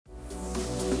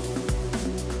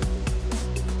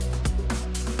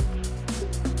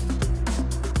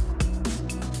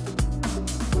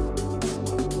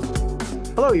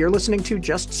Hello, you're listening to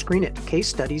Just Screen It, Case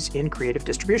Studies in Creative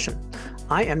Distribution.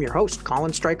 I am your host,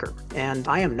 Colin Stryker, and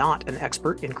I am not an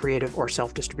expert in creative or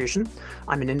self-distribution.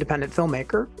 I'm an independent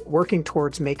filmmaker working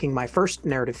towards making my first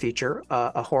narrative feature,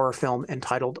 a horror film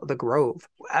entitled The Grove.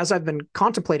 As I've been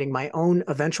contemplating my own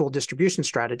eventual distribution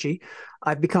strategy,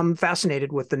 I've become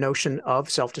fascinated with the notion of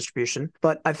self-distribution,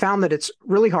 but I've found that it's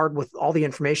really hard with all the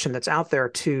information that's out there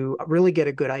to really get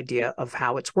a good idea of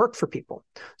how it's worked for people.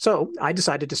 So I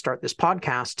decided to start this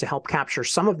podcast to help capture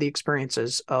some of the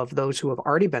experiences of those who have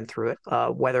already been through it,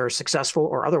 whether successful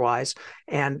or otherwise,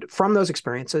 and from those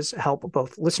experiences, help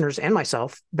both listeners and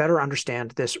myself better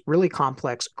understand this really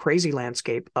complex, crazy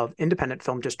landscape of independent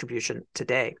film distribution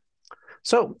today.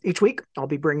 So each week, I'll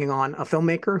be bringing on a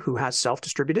filmmaker who has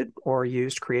self-distributed or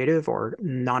used creative or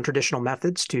non-traditional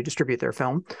methods to distribute their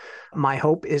film. My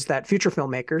hope is that future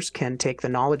filmmakers can take the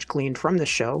knowledge gleaned from this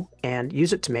show and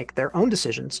use it to make their own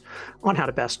decisions on how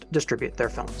to best distribute their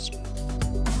films.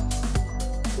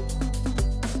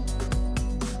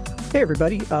 Hey,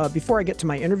 everybody. Before I get to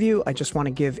my interview, I just want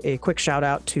to give a quick shout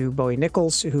out to Bowie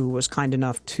Nichols, who was kind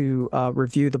enough to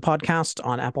review the podcast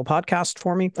on Apple Podcast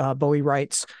for me. Bowie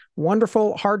writes,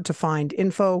 "Wonderful, hard to find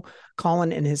info.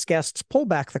 Colin and his guests pull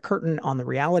back the curtain on the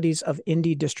realities of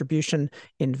indie distribution.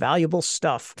 Invaluable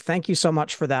stuff." Thank you so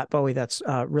much for that, Bowie. That's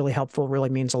really helpful, really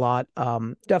means a lot.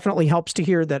 Definitely helps to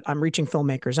hear that I'm reaching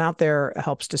filmmakers out there. It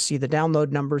helps to see the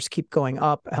download numbers keep going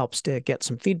up. It helps to get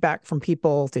some feedback from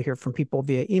people, to hear from people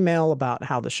via email about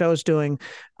how the show's doing,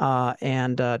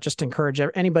 and just encourage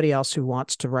anybody else who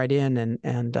wants to write in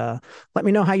and let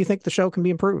me know how you think the show can be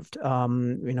improved.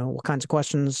 What kinds of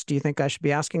questions do you think I should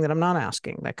be asking that I'm not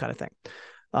asking? That kind of thing.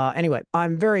 Anyway,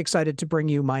 I'm very excited to bring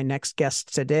you my next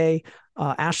guests today.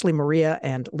 Ashley Maria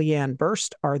and Lea-Ann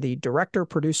Berst are the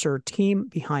director-producer team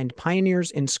behind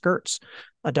Pioneers in Skirts,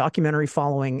 a documentary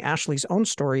following Ashley's own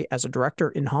story as a director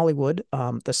in Hollywood,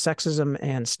 the sexism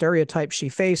and stereotypes she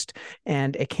faced,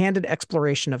 and a candid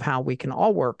exploration of how we can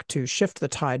all work to shift the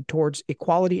tide towards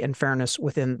equality and fairness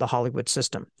within the Hollywood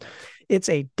system. It's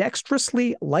a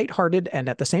dexterously lighthearted and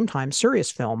at the same time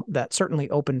serious film that certainly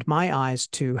opened my eyes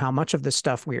to how much of this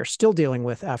stuff we are still dealing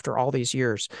with after all these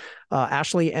years.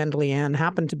 Ashley and Lea-Ann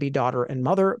happen to be daughter and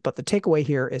mother, but the takeaway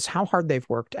here is how hard they've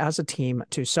worked as a team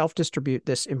to self-distribute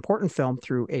this important film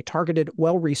through a targeted,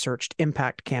 well-researched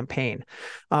impact campaign.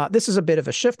 This is a bit of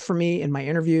a shift for me in my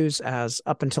interviews, as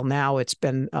up until now it's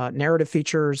been narrative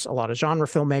features, a lot of genre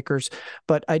filmmakers,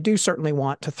 but I do certainly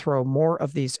want to throw more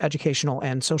of these educational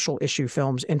and social issue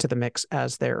films into the mix,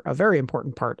 as they're a very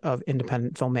important part of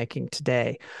independent filmmaking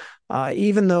today.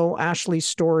 Even though Ashley's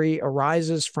story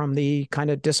arises from the kind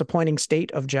of disappointing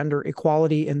state of gender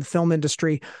equality in the film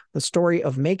industry, the story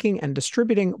of making and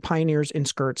distributing Pioneers in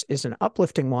Skirts is an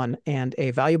uplifting one and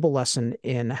a valuable lesson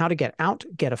in how to get out,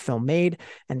 get a film made,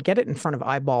 and get it in front of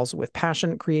eyeballs with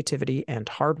passion, creativity, and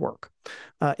hard work.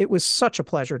 It was such a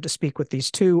pleasure to speak with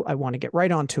these two. I want to get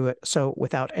right onto it. So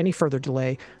without any further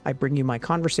delay, I bring you my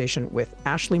conversation with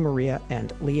Ashley Maria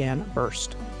and Lea-Ann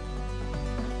Berst.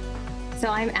 So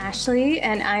I'm Ashley,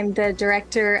 and I'm the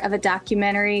director of a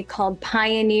documentary called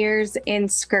Pioneers in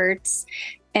Skirts.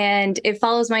 And it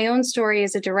follows my own story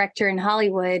as a director in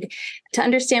Hollywood to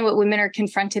understand what women are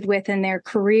confronted with in their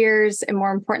careers. And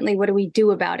more importantly, what do we do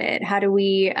about it? How do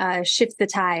we shift the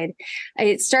tide?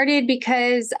 It started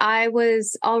because I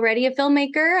was already a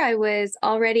filmmaker. I was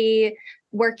already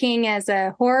working as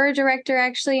a horror director,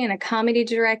 actually, and a comedy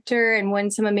director, and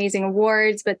won some amazing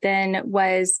awards, but then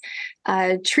was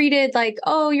treated like,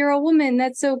 "Oh, you're a woman.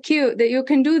 That's so cute that you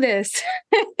can do this."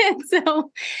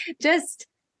 So just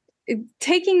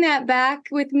taking that back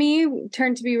with me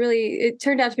turned out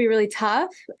to be really tough.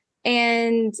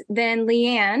 And then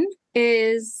Lea-Ann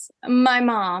is my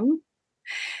mom.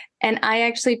 And I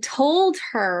actually told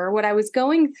her what I was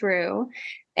going through.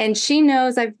 And she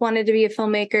knows I've wanted to be a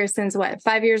filmmaker since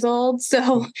 5 years old.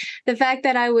 So the fact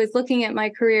that I was looking at my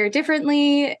career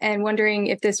differently and wondering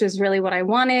if this was really what I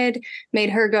wanted made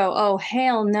her go, "Oh,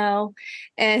 hell no."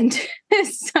 And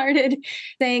started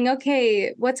saying,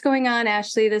 "Okay, what's going on,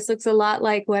 Ashley? This looks a lot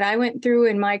like what I went through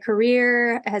in my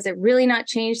career. Has it really not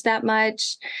changed that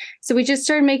much?" So we just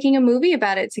started making a movie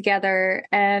about it together,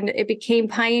 and it became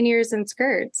Pioneers in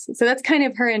Skirts. So that's kind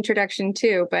of her introduction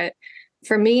too. But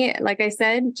for me, like I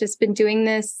said, just been doing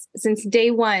this since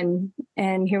day one,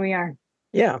 and here we are.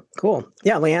 Yeah, cool.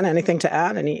 Yeah, Lea-Ann, anything to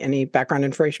add? Any background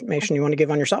information you want to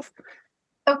give on yourself?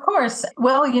 Of course.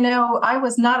 Well, I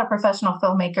was not a professional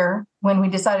filmmaker when we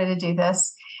decided to do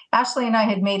this. Ashley and I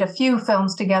had made a few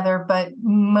films together, but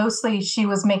mostly she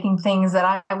was making things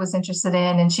that I was interested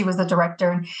in, and she was the director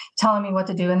and telling me what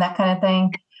to do and that kind of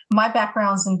thing. my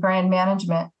background's in brand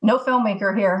management, no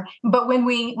filmmaker here. But when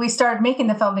we started making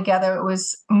the film together, it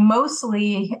was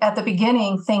mostly at the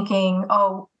beginning thinking,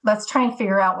 oh, let's try and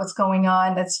figure out what's going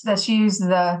on. Let's use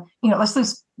let's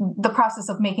use the process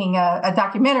of making a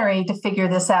documentary to figure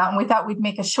this out. And we thought we'd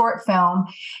make a short film,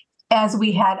 as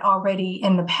we had already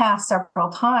in the past several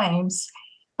times.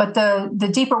 But the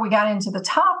deeper we got into the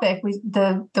topic,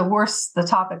 the worse the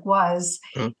topic was.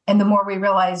 And the more we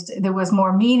realized there was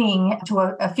more meaning to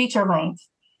a feature length.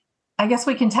 I guess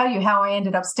we can tell you how I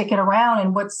ended up sticking around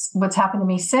and what's happened to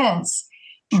me since.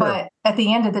 Sure. But at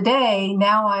the end of the day,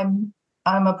 now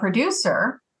I'm a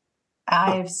producer.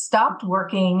 I've stopped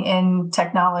working in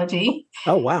technology.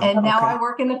 Oh, wow. And now I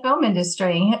work in the film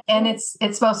industry, and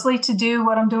it's mostly to do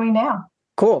what I'm doing now.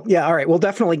 Cool. Yeah. All right. We'll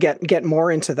definitely get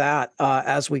more into that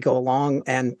as we go along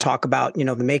and talk about,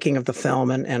 the making of the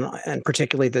film and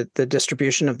particularly the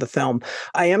distribution of the film.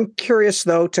 I am curious,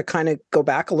 though, to kind of go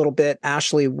back a little bit,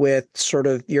 Ashley, with sort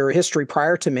of your history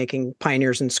prior to making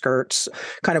Pioneers in Skirts,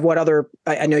 kind of what other,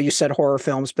 I know you said horror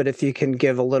films, but if you can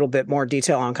give a little bit more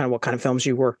detail on kind of what kind of films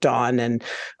you worked on and,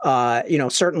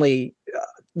 certainly,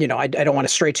 I don't want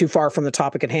to stray too far from the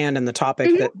topic at hand and the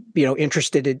topic that,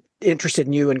 interested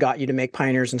in you and got you to make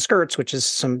Pioneers in Skirts, which is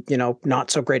some,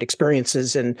 not so great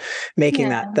experiences in making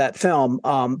that film.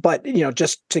 But,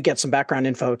 just to get some background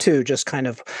info too, just kind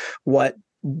of what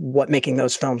making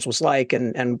those films was like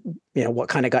and what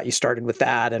kind of got you started with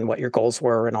that and what your goals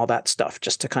were and all that stuff,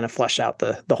 just to kind of flesh out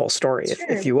the whole story,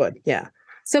 if you would. Yeah.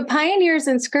 So Pioneers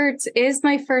in Skirts is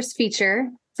my first feature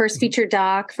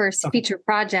doc, first feature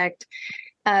project.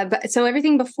 But so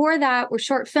everything before that were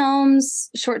short films,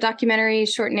 short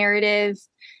documentaries, short narrative,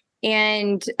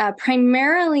 and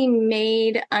primarily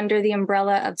made under the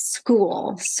umbrella of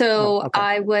school. So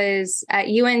I was at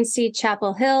UNC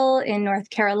Chapel Hill in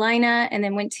North Carolina, and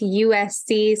then went to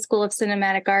USC School of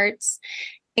Cinematic Arts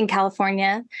in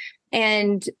California.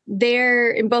 And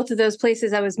there, in both of those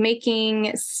places, I was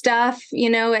making stuff,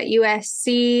 at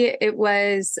USC. It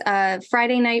was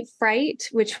Friday Night Fright,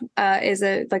 which is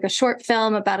a short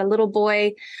film about a little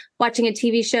boy watching a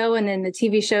TV show, and then the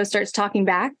TV show starts talking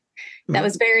back. That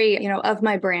was very, of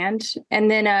my brand. And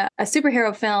then a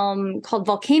superhero film called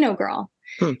Volcano Girl.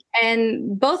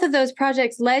 And both of those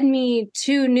projects led me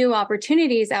to new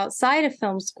opportunities outside of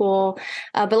film school.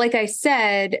 But like I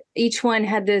said, each one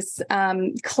had this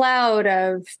cloud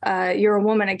of, you're a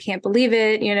woman, I can't believe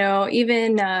it.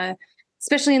 Even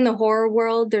especially in the horror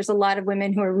world, there's a lot of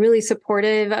women who are really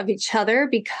supportive of each other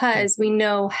because we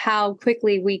know how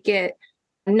quickly we get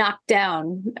knocked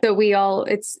down. So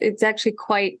it's actually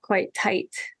quite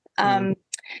tight.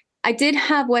 I did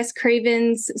have Wes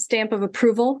Craven's stamp of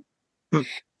approval.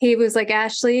 He was like,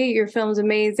 Ashley, your film's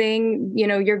amazing.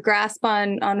 Your grasp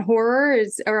on horror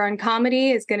or on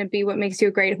comedy is going to be what makes you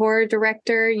a great horror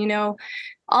director.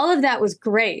 All of that was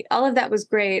great.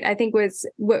 I think was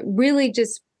what really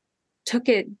just took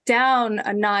it down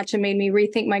a notch and made me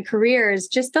rethink my career is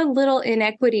just the little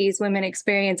inequities women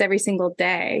experience every single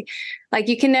day. Like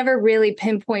you can never really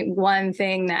pinpoint one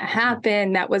thing that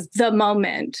happened that was the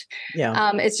moment.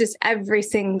 Yeah. It's just every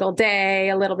single day,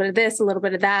 a little bit of this, a little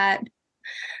bit of that.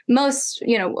 Most,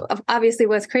 obviously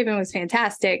Wes Craven was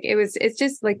fantastic. It's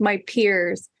just like my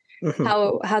peers,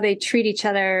 how they treat each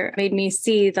other made me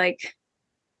see like,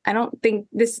 I don't think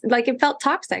this, like it felt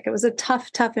toxic. It was a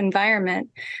tough environment.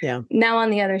 Yeah. Now on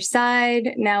the other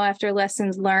side, after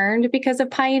lessons learned because of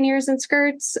Pioneers in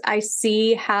Skirts, I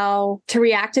see how to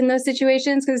react in those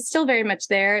situations because it's still very much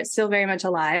there. It's still very much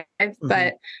alive,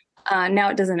 but now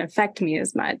it doesn't affect me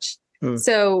as much.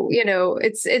 So,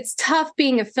 it's tough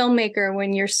being a filmmaker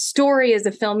when your story as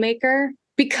a filmmaker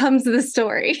becomes the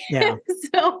story. Yeah.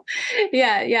 So,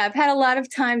 I've had a lot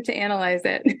of time to analyze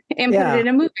it and put it in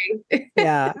a movie.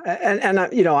 Yeah. And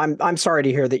I'm sorry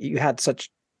to hear that you had such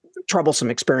troublesome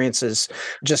experiences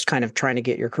just kind of trying to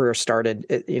get your career started.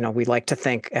 We like to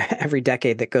think every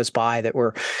decade that goes by that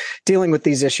we're dealing with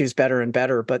these issues better and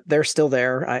better, but they're still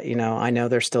there. I know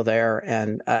they're still there.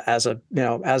 And as a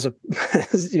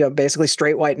basically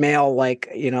straight white male,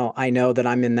 I know that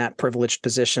I'm in that privileged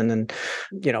position and,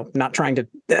 not trying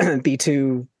to be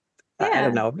too, I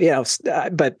don't know,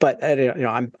 but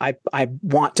I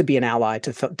want to be an ally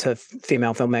to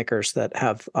female filmmakers that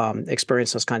have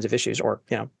experienced those kinds of issues, or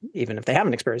even if they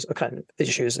haven't experienced those kind of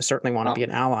issues, I certainly want to be an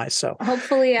ally. So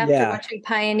hopefully, after watching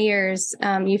Pioneers,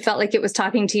 you felt like it was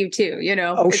talking to you too.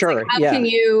 Oh, it's sure. Like, how can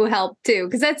you help too?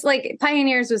 Because that's like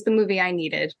Pioneers was the movie I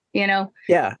needed. Yeah,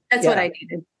 that's what I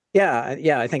needed.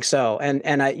 Yeah, I think so.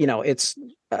 And I, it's.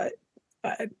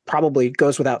 it probably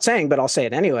goes without saying, but I'll say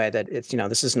it anyway, that it's,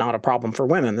 this is not a problem for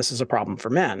women. This is a problem for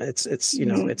men. It's,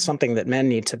 it's something that men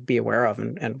need to be aware of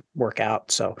and work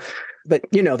out. So, but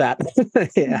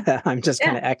that, yeah, I'm just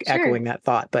kind of echoing that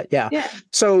thought, but yeah.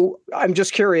 So I'm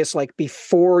just curious, like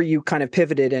before you kind of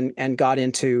pivoted and got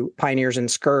into Pioneers in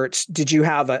Skirts, did you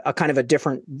have a kind of a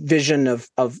different vision of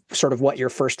sort of what your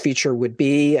first feature would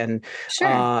be? And,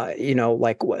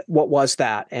 like what was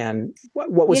that? And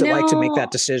what was it like to make that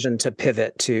decision to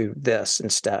pivot to this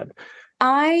instead?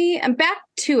 I am back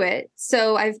to it.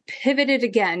 So I've pivoted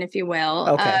again, if you will.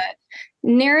 Okay.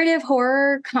 Narrative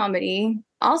horror comedy,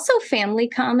 also family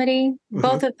comedy.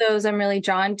 Both of those I'm really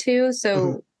drawn to.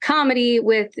 So comedy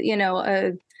with,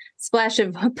 a splash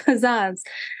of pizzazz.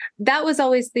 That was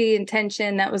always the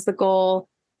intention. That was the goal.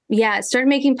 Yeah. I started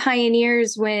making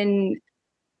Pioneers when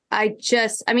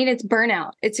it's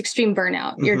burnout. It's extreme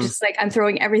burnout. You're just like, I'm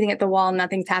throwing everything at the wall.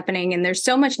 Nothing's happening. And there's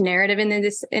so much narrative in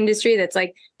this industry that's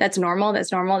like, that's normal.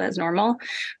 That's normal. That's normal.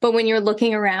 But when you're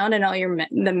looking around and all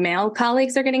the male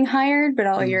colleagues are getting hired, but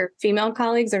all your female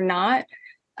colleagues are not,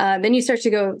 then you start to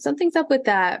go, something's up with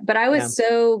that. But I was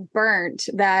so burnt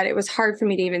that it was hard for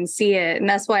me to even see it. And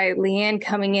that's why Lea-Ann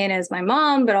coming in as my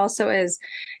mom, but also as,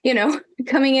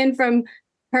 coming in from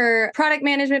her product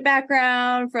management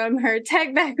background, from her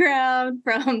tech background,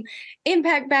 from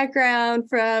impact background,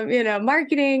 from,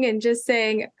 marketing, and just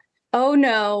saying, oh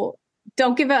no,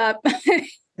 don't give up.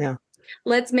 Yeah.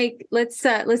 Let's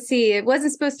see. It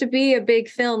wasn't supposed to be a big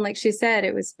film. Like she said,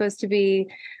 it was supposed to be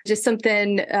just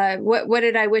something, what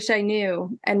did I wish I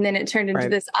knew? And then it turned into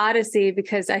this odyssey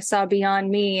because I saw beyond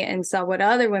me and saw what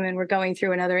other women were going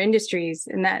through in other industries.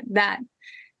 And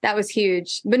that was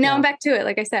huge. But now I'm back to it.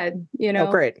 Like I said,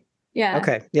 Oh, great. Yeah.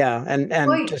 Okay. Yeah. And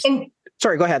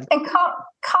sorry, go ahead. And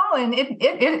Colin,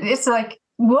 it's like,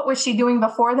 what was she doing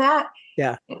before that?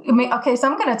 Yeah. I mean, okay,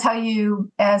 so I'm going to tell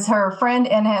you as her friend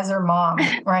and as her mom,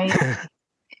 right?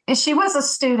 She was a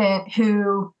student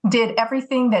who did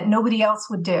everything that nobody else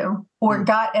would do, or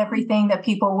got everything that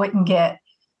people wouldn't get,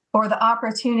 or the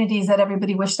opportunities that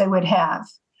everybody wished they would have.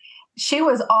 She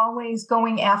was always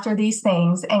going after these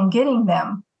things and getting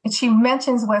them. And she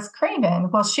mentions Wes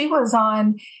Craven. Well, she was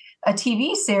on a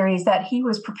TV series that he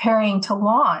was preparing to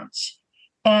launch.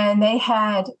 And they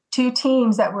had two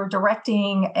teams that were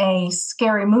directing a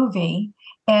scary movie.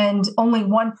 And only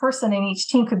one person in each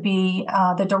team could be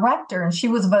the director. And she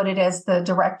was voted as the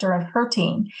director of her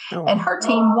team. Oh, and her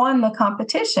team won the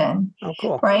competition. Oh,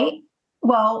 cool. Right?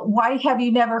 Well, why have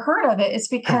you never heard of it? It's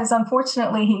because,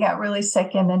 unfortunately, he got really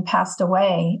sick and then passed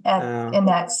away in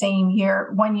that same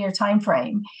 1 year time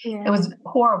frame. Yeah. It was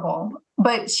horrible.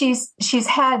 But she's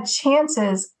had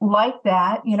chances like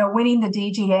that, winning the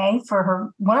DGA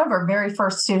for one of her very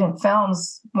first student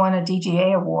films, won a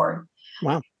DGA award.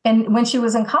 Wow. And when she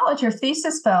was in college, her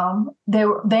thesis film, they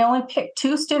only picked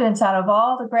 2 students out of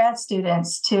all the grad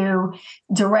students to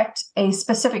direct a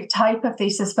specific type of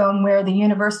thesis film where the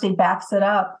university backs it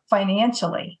up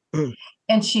financially.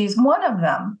 And she's one of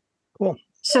them. Cool.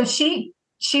 So she's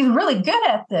really good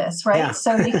at this, right? Yeah.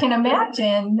 So you can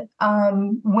imagine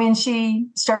when she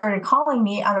started calling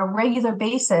me on a regular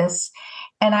basis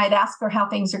and I'd ask her how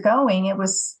things are going, it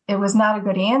was not a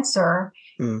good answer.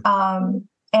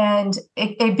 And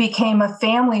it became a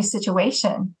family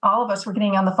situation. All of us were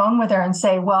getting on the phone with her and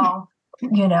say, well,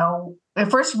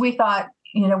 at first we thought,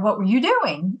 what were you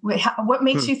doing? What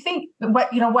makes you think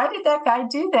why did that guy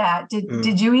do that?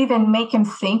 Did you even make him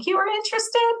think you were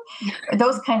interested?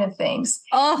 Those kind of things.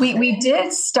 Oh, we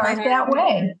did start that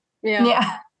way.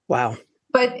 Yeah. Wow.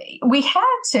 But we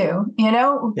had to,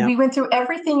 we went through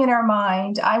everything in our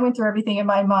mind. I went through everything in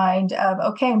my mind of,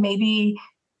 okay, maybe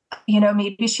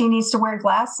she needs to wear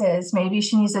glasses. Maybe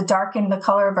she needs to darken the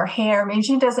color of her hair. Maybe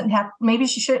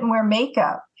she shouldn't wear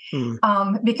makeup.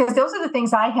 Because those are the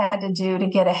things I had to do to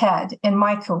get ahead in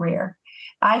my career.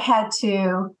 I had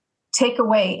to take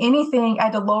away anything. I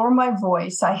had to lower my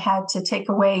voice. I had to take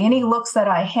away any looks that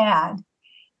I had.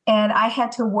 And I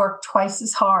had to work twice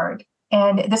as hard.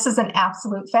 And this is an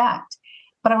absolute fact.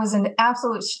 But I was in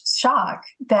absolute shock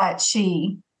that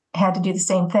she had to do the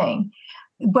same thing.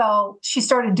 Well, she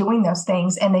started doing those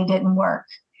things and they didn't work.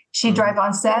 She'd drive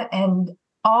on set and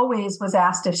always was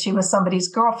asked if she was somebody's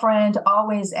girlfriend,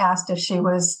 always asked if she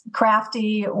was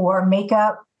crafty or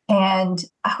makeup. And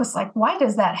I was like, why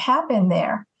does that happen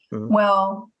there?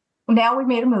 Well, now we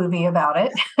made a movie about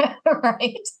it,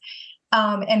 right?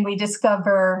 And we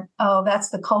discover, that's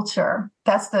the culture.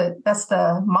 That's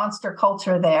the monster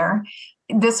culture there.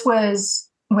 This was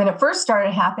when it first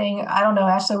started happening. I don't know,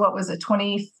 Ashley, what was it,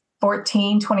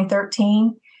 2014,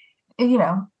 2013?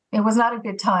 It was not a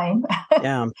good time.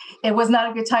 Yeah. It was not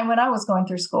a good time when I was going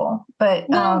through school, but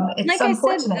it's like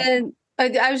unfortunate. I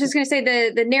said, I was just going to say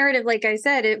the narrative, like I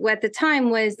said, at the time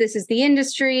was, this is the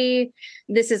industry.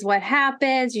 This is what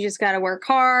happens. You just got to work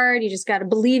hard. You just got to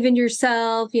believe in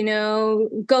yourself,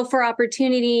 go for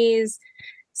opportunities.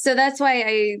 So that's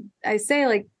why I say,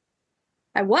 like,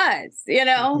 I was,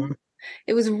 Mm-hmm.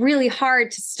 It was really hard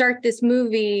to start this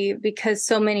movie because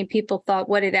so many people thought,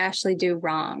 what did Ashley do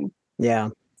wrong? Yeah.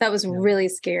 That was really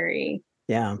scary.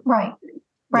 Yeah. Right.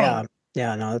 Yeah.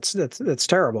 Yeah. No, it's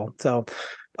terrible. So,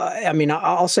 I mean,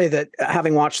 I'll say that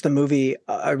having watched the movie,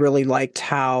 I really liked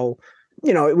how,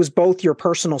 it was both your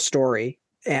personal story,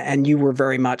 and you were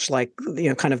very much like,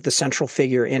 kind of the central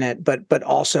figure in it, but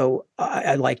also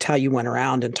I liked how you went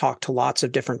around and talked to lots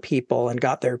of different people and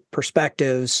got their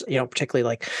perspectives, particularly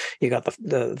like you got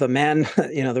the men,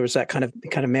 there was that kind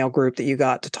of male group that you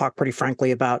got to talk pretty frankly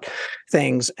about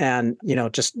things, and,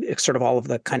 just sort of all of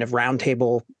the kind of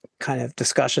roundtable kind of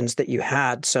discussions that you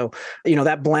had. So,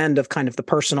 that blend of kind of the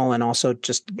personal and also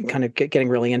just kind of getting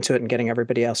really into it and getting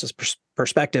everybody else's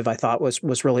perspective, I thought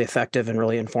was really effective and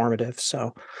really informative.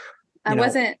 So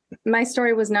my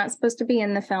story was not supposed to be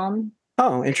in the film.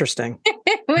 Oh, interesting.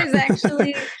 It was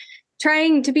actually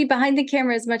trying to be behind the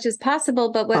camera as much as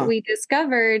possible. But what we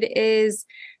discovered is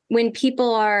when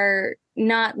people are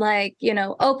not like,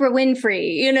 Oprah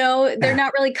Winfrey, they're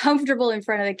not really comfortable in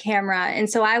front of the camera. And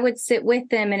so I would sit with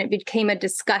them and it became a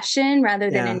discussion rather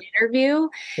than an interview.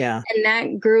 Yeah. And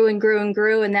that grew and grew and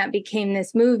grew. And that became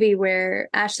this movie where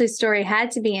Ashley's story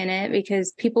had to be in it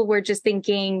because people were just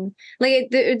thinking, like,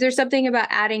 there's something about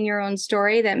adding your own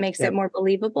story that makes it more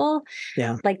believable.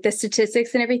 Yeah. Like the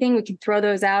statistics and everything, we can throw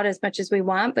those out as much as we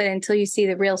want. But until you see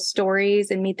the real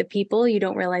stories and meet the people, you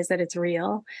don't realize that it's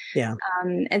real. Yeah.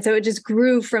 And so it just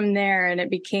grew from there and it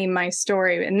became my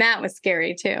story. And that was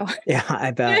scary too. Yeah,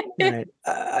 I bet. Right.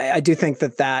 I do think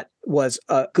that was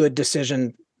a good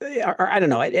decision. Or I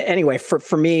don't know. Anyway,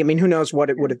 for me, I mean, who knows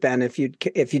what it would have been if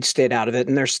you'd stayed out of it.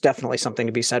 And there's definitely something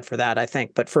to be said for that, I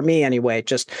think. But for me, anyway,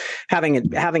 just having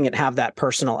it have that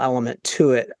personal element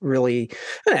to it really,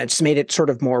 it just made it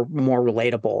sort of more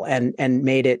relatable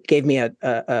and gave me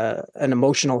an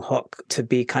emotional hook to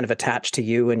be kind of attached to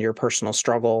you and your personal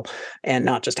struggle, and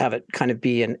not just have it kind of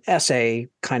be an essay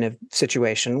kind of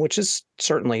situation, which is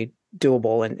certainly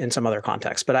doable in some other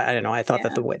contexts. But I don't know. I thought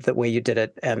that the way you did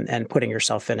it and putting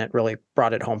yourself in it really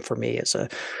brought it home for me as an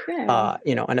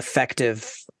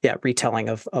effective retelling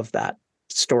of that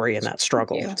story and that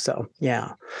struggle. So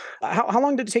yeah. How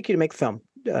long did it take you to make the film?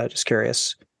 Just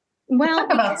curious. Well,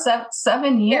 about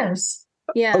 7 years.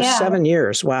 Yeah. Oh, 7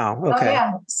 years. Wow. Okay. Oh,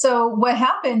 yeah. So what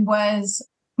happened was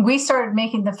we started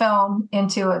making the film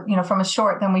into from a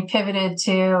short, then we pivoted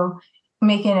to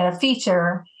making it a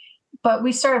feature. But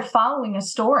we started following a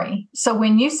story. So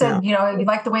when you said, you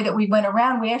like the way that we went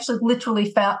around, we actually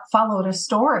literally followed a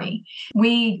story.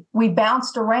 We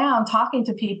bounced around talking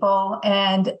to people,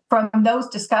 and from those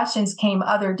discussions came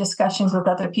other discussions with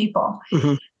other people.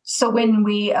 Mm-hmm. So when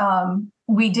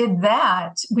we did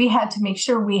that, we had to make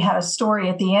sure we had a story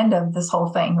at the end of this whole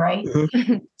thing, right?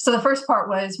 Mm-hmm. So the first part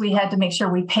was we had to make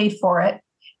sure we paid for it.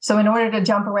 So in order to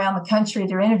jump around the country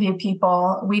to interview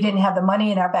people, we didn't have the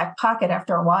money in our back pocket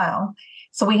after a while.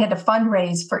 So we had to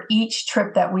fundraise for each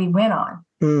trip that we went on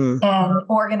and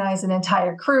organize an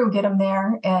entire crew, get them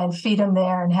there and feed them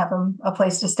there and have them a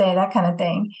place to stay, that kind of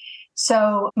thing.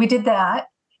 So we did that.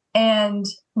 And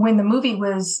when the movie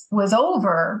was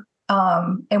over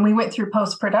and we went through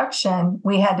post-production,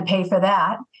 we had to pay for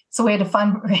that. So we had to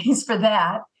fundraise for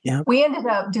that. Yeah. We ended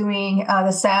up doing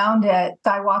the sound at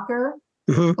Skywalker,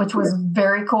 which was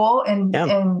very cool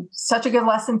and such a good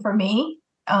lesson for me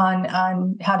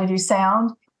on how to do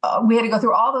sound. We had to go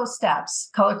through all those steps,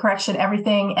 color correction,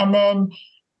 everything. And then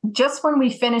just when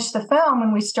we finished the film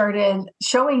and we started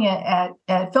showing it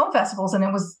at film festivals, and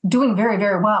it was doing very,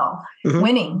 very well,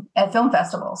 winning at film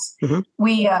festivals,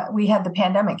 we had the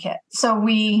pandemic hit. So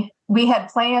we had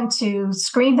planned to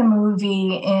screen the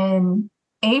movie in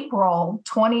April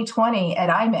 2020 at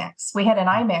IMAX. We had an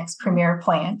IMAX premiere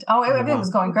planned. Oh, everything was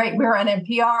going great. We were on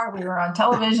NPR. We were on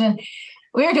television.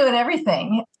 We were doing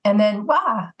everything. And then,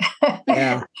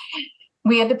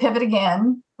 we had to pivot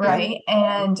again, right?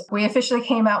 Yeah. And we officially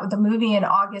came out with the movie in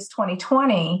August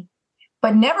 2020,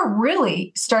 but never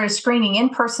really started screening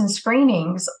in-person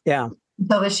screenings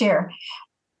until this year.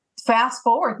 Fast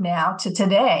forward now to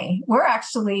today, we're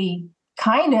actually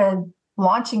kind of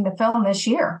launching the film this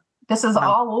year. This is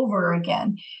all over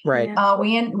again. Right. Yeah.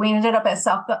 We ended up at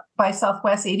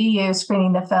Southwest EDU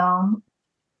screening the film.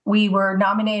 We were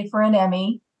nominated for an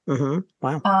Emmy.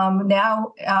 Wow.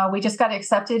 Now we just got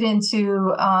accepted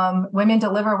into Women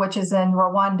Deliver, which is in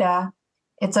Rwanda.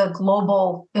 It's a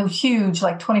global, huge,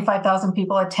 like 25,000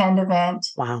 people attend event.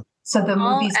 Wow. So the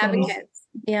All movie's going to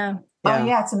be. Yeah. Oh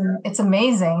yeah, it's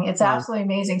amazing. It's absolutely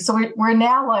amazing. So we're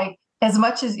now like, as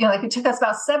much as, like it took us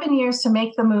about 7 years to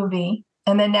make the movie,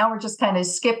 and then now we're just kind of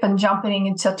jumping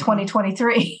into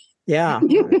 2023. Yeah.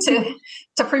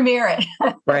 to premiere it.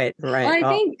 Right. Well, I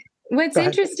think what's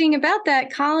interesting about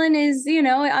that, Colin, is,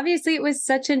 obviously it was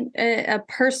such a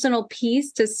personal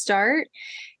piece to start.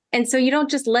 And so you don't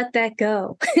just let that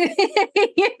go.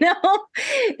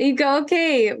 You go,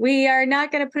 okay, we are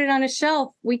not going to put it on a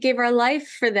shelf. We gave our life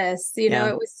for this. It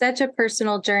was such a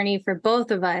personal journey for both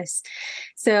of us.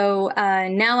 So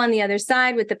now on the other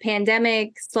side, with the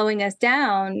pandemic slowing us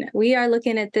down, we are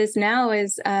looking at this now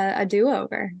as a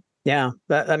do-over. Yeah,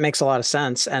 that makes a lot of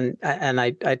sense, and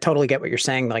I totally get what you're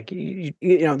saying. Like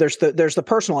there's the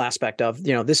personal aspect of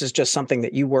this is just something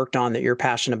that you worked on, that you're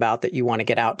passionate about, that you want to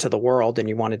get out to the world, and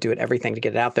you want to do everything to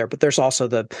get it out there. But there's also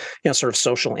the sort of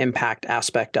social impact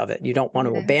aspect of it. You don't want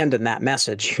to abandon that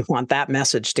message. You want that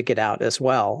message to get out as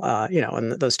well.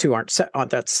 And those two aren't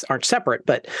separate,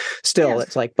 but still,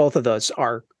 it's like both of those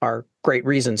are great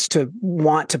reasons to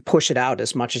want to push it out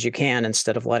as much as you can,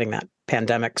 instead of letting that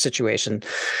pandemic situation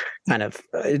kind of,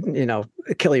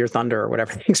 kill your thunder, or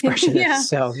whatever the expression is.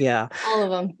 So, yeah. All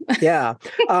of them. Yeah.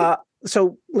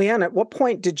 So, Lea-Ann, at what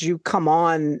point did you come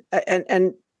on?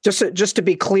 And just to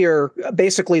be clear,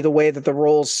 basically the way that the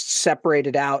roles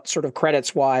separated out, sort of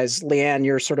credits wise, Lea-Ann,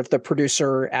 you're sort of the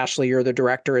producer, Ashley, you're the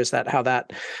director. Is that how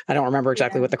that? I don't remember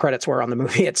exactly what the credits were on the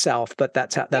movie itself, but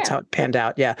that's how it panned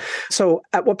out. Yeah. So,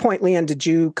 at what point, Lea-Ann, did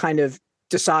you kind of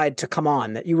decide to come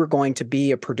on, that you were going to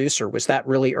be a producer? Was that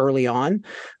really early on,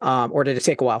 or did it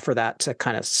take a while for that to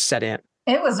kind of set in?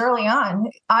 It was early on.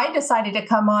 I decided to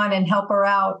come on and help her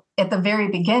out at the very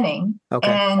beginning.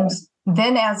 Okay. And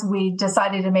then as we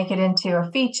decided to make it into a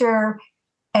feature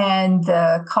and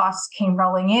the costs came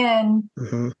rolling in,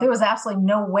 there was absolutely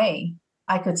no way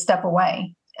I could step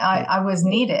away. I was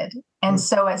needed. And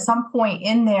so at some point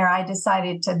in there, I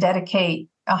decided to dedicate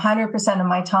 100% of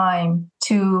my time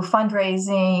to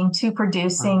fundraising, to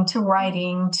producing, to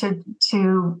writing, to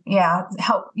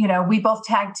help. We both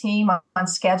tag team on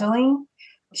scheduling.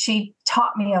 She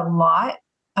taught me a lot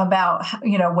about,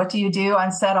 what do you do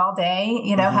on set all day?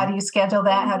 How do you schedule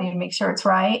that? How do you make sure it's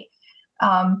right?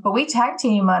 But we tag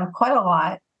team on quite a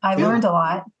lot. I learned a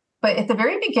lot. But at the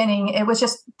very beginning, it was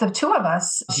just the two of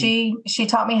us. She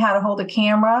taught me how to hold a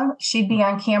camera. She'd be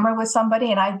on camera with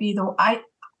somebody, and I'd be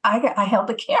I held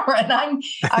the camera, and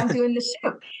I'm doing the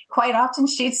shoot. Quite often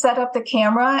she'd set up the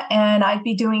camera and I'd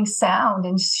be doing sound,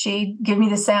 and she'd give me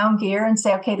the sound gear and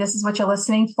say, okay, this is what you're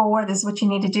listening for. This is what you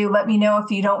need to do. Let me know if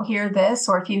you don't hear this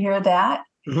or if you hear that.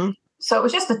 So it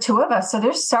was just the two of us. So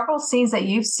there's several scenes that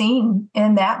you've seen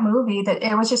in that movie that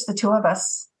it was just the two of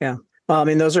us. Yeah. Well, I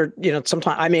mean, those are,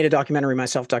 sometimes I made a documentary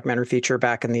myself, documentary feature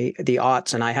back in the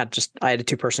aughts, and I had a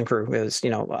 2-person crew. It was,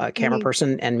 a camera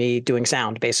person and me doing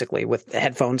sound, basically, with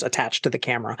headphones attached to the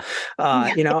camera.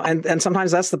 And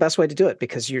sometimes that's the best way to do it,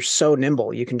 because you're so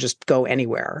nimble. You can just go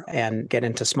anywhere and get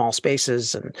into small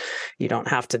spaces, and you don't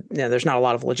have to, there's not a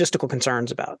lot of logistical concerns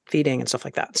about feeding and stuff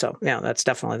like that. So,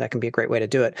 that can be a great way to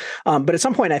do it. But at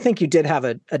some point, I think you did have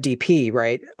a DP,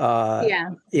 right?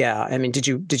 Yeah. I mean, did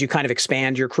you kind of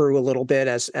expand your crew a little bit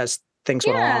as things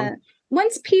went along?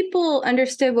 Once people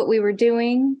understood what we were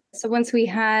doing, so once we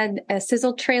had a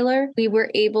sizzle trailer, we were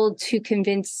able to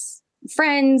convince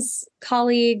friends,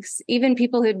 colleagues, even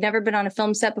people who'd never been on a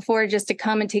film set before, just to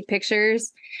come and take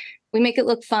pictures. We make it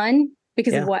look fun,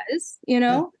 because it was,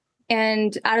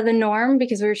 and out of the norm,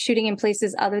 because we were shooting in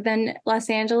places other than Los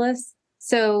Angeles.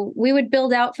 So we would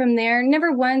build out from there.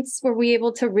 Never once were we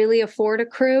able to really afford a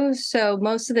crew. So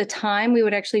most of the time we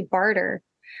would actually barter.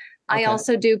 I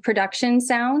also do production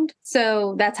sound.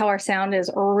 So that's how our sound is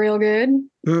real good.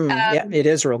 It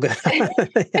is real good.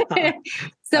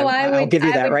 So I'll give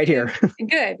you that right here.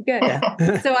 Good.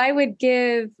 Yeah. So I would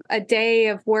give a day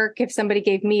of work if somebody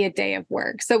gave me a day of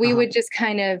work. So we would just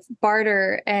kind of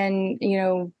barter and,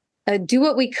 do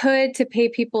what we could to pay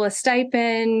people a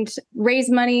stipend, raise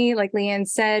money, like Lea-Ann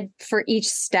said, for each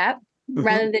step.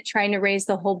 Rather than trying to raise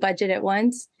the whole budget at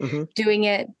once, doing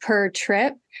it per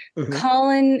trip, call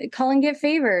and get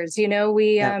favors.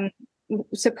 We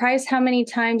surprised how many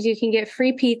times you can get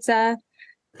free pizza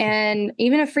and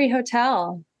even a free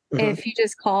hotel if you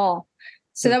just call.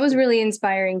 So that was really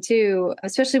inspiring too,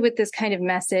 especially with this kind of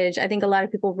message. I think a lot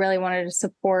of people really wanted to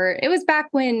support. It was back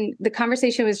when the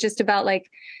conversation was just about like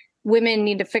women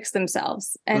need to fix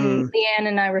themselves. And Lea-Ann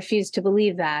and I refused to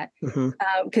believe that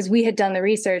because we had done the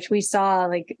research. We saw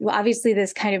like, well, obviously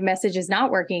this kind of message is not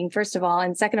working, first of all.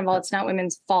 And second of all, it's not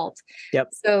women's fault. Yep.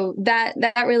 So that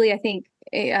really, I think,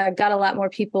 got a lot more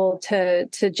people to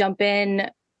jump in,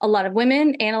 a lot of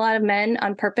women and a lot of men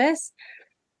on purpose.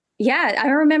 Yeah, I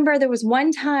remember there was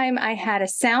one time I had a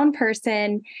sound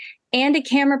person and a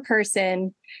camera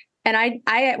person. And I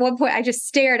at one point, I just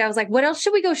stared. I was like, what else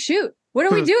should we go shoot? What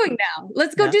are we doing now?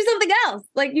 Let's go do something else.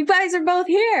 Like, you guys are both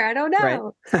here. I don't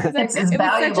know. Right. It's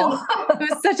valuable. It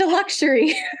was such a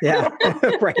luxury. Yeah,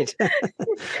 right.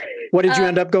 What did you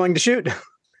end up going to shoot?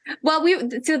 Well,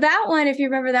 so that one, if you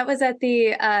remember, that was at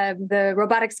the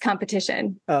robotics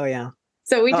competition. Oh, yeah.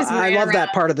 So we just I love around.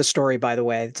 That part of the story, by the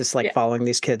way, just like following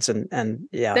these kids and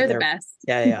yeah, they're the best.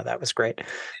 Yeah, that was great.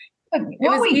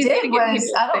 What we did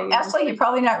was, actually, you're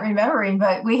probably not remembering,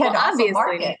 but we had to also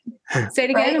market. Say it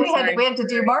again. Right? We had to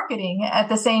do marketing at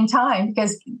the same time,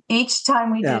 because each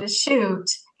time we did a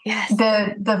shoot,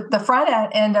 the front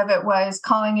end of it was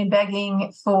calling and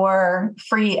begging for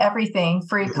free everything,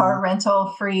 free car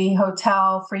rental, free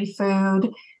hotel, free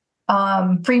food,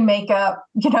 free makeup.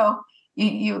 You know,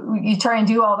 you try and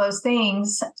do all those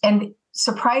things, and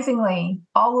surprisingly,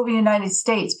 all over the United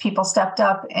States, people stepped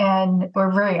up and were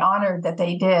very honored that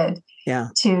they did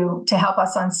to help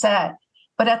us on set.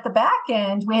 But at the back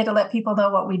end, we had to let people know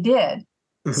what we did.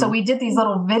 So we did these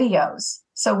little videos.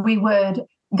 So we would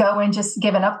go and just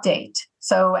give an update.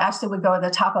 So Ashley would go to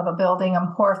the top of a building.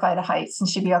 I'm horrified of heights. And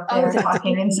she'd be up there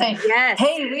talking and saying,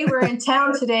 hey, we were in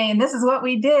town today and this is what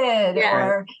we did. Yeah.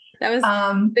 Or that was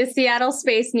the Seattle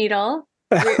Space Needle.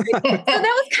 So that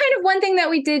was kind of one thing that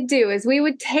we did do, is we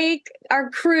would take our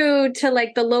crew to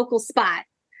like the local spot.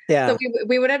 Yeah. So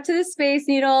we went up to the Space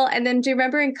Needle, and then do you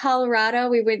remember in Colorado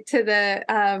we went to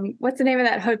the what's the name of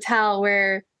that hotel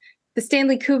where the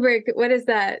Stanley Kubrick? What is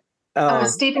that?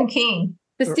 Stephen King.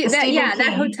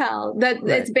 That hotel that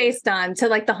it's based on, to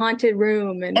like the haunted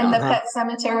room and the pet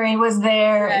cemetery was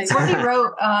there. It's where he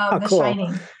wrote The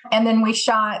Shining. And then we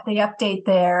shot the update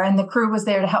there, and the crew was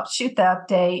there to help shoot the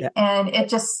update. Yeah. And it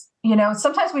just,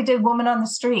 sometimes we did woman on the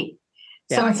street.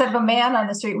 So instead of a man on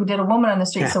the street, we did a woman on the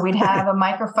street. So we'd have a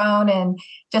microphone and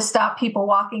just stop people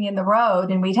walking in the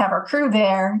road, and we'd have our crew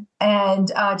there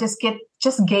and just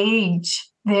gauge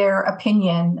their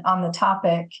opinion on the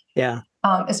topic. Yeah.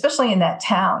 Especially in that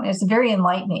town. It's very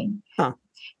enlightening. Huh.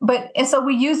 And so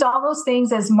we used all those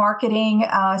things as marketing.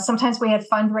 Sometimes we had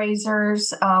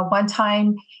fundraisers. One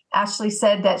time, Ashley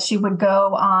said that she would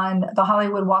go on the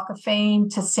Hollywood Walk of Fame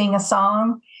to sing a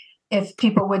song if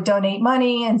people would donate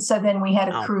money. And so then we had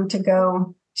a crew to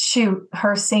go shoot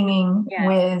her singing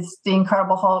with the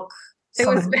Incredible Hulk.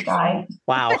 Guy.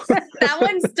 Wow. That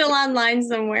one's still online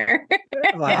somewhere.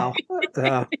 Wow.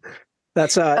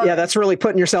 That's really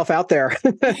putting yourself out there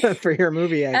for your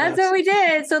movie. That's what we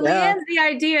did. So Lea-Ann's the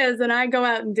ideas and I go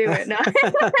out and do it. No.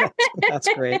 That's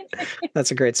great.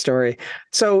 That's a great story.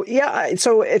 So,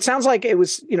 so it sounds like it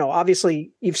was,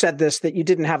 obviously you've said this, that you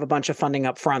didn't have a bunch of funding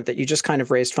up front, that you just kind of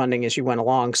raised funding as you went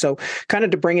along. So kind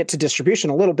of to bring it to distribution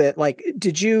a little bit, like,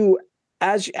 did you,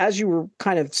 as you were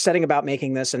kind of setting about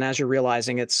making this, and as you're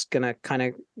realizing it's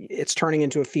turning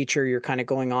into a feature, you're kind of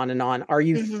going on and on. Are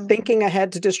you thinking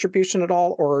ahead to distribution at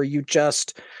all? Or are you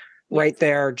just right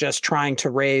there, just trying to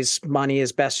raise money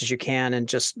as best as you can and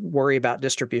just worry about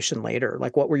distribution later?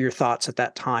 Like, what were your thoughts at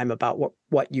that time about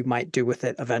what you might do with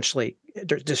it eventually,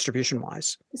 distribution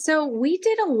wise? So we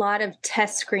did a lot of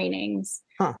test screenings.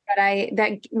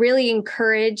 That really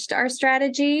encouraged our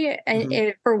strategy.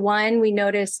 And for one, we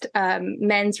noticed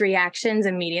men's reactions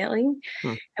immediately.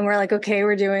 And we're like, okay,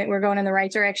 we're going in the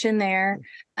right direction there.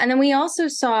 And then we also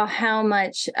saw how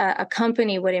much a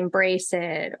company would embrace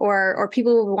it, or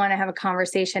people would want to have a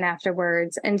conversation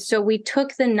afterwards. And so we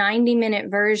took the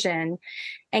 90-minute version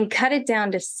and cut it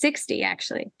down to 60,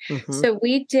 actually. So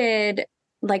we did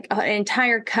like an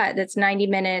entire cut that's 90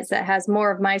 minutes that has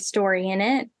more of my story in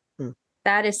it.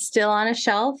 That is still on a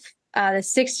shelf. The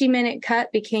 60-minute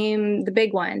cut became the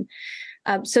big one,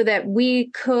 so that we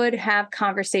could have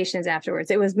conversations afterwards.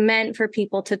 It was meant for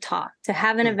people to talk, to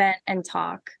have an event and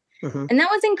talk. And that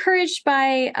was encouraged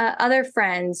by other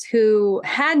friends who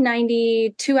had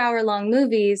 92-hour-long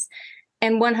movies,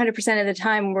 and 100% of the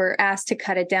time were asked to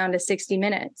cut it down to 60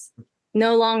 minutes,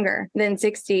 no longer than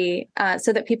 60,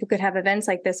 so that people could have events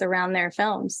like this around their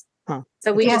films.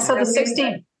 So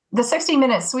the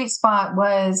 60-minute sweet spot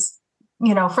was,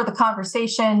 for the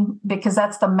conversation, because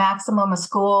that's the maximum a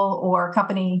school or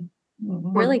company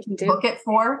really can do. Book it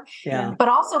for. Yeah. But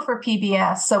also for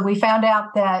PBS. So we found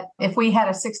out that if we had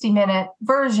a 60-minute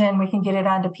version, we can get it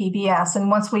onto PBS. And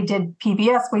once we did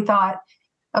PBS, we thought,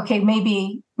 okay,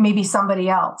 maybe somebody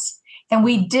else. And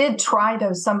we did try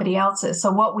those somebody else's.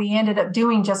 So what we ended up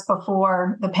doing just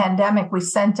before the pandemic, we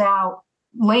sent out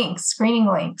links, screening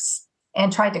links,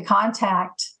 and tried to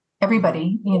contact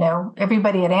everybody,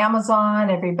 everybody at Amazon,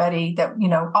 everybody that,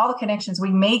 all the connections. We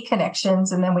made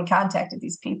connections, and then we contacted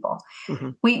these people. Mm-hmm.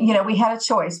 We had a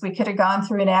choice. We could have gone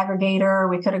through an aggregator,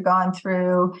 we could have gone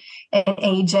through an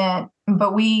agent,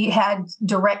 but we had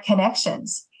direct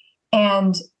connections.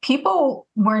 And people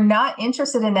were not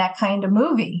interested in that kind of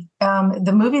movie.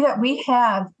 The movie that we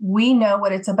have, we know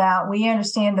what it's about. We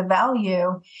understand the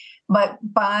value. But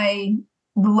by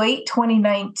late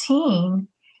 2019,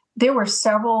 there were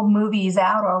several movies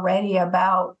out already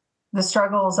about the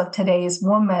struggles of today's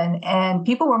woman, and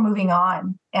people were moving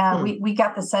on. We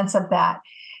got the sense of that.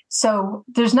 So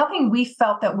there's nothing we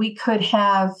felt that we could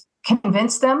have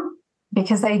convinced them,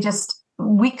 because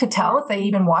we could tell if they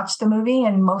even watched the movie,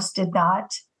 and most did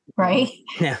not, right?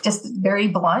 Yeah. Just very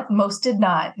blunt. Most did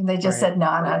not. They just said, no,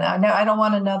 I don't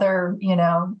want another,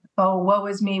 woe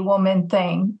is me woman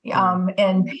thing.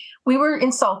 And we were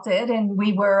insulted and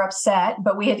we were upset,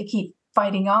 but we had to keep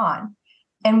fighting on.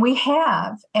 And we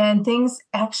have, and things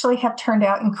actually have turned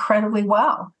out incredibly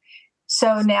well.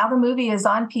 So now the movie is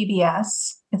on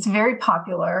PBS. It's very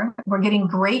popular. We're getting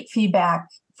great feedback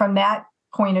from that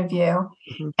point of view.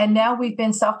 Mm-hmm. And now we've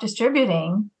been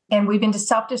self-distributing, and we've been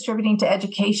self-distributing to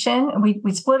education. We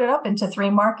split it up into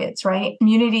 3 markets, right?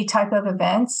 Community type of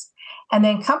events, and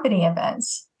then company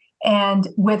events. And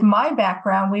with my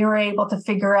background, we were able to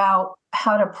figure out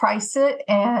how to price it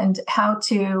and how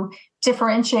to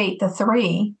differentiate the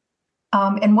 3.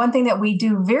 And one thing that we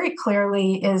do very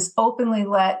clearly is openly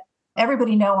let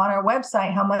everybody know on our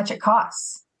website how much it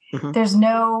costs. Mm-hmm. There's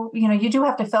no, you do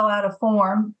have to fill out a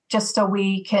form just so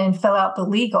we can fill out the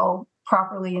legal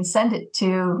properly and send it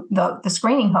to the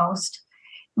screening host.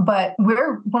 But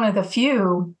we're one of the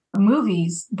few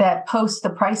movies that post the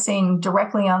pricing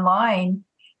directly online,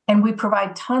 and we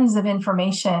provide tons of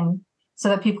information so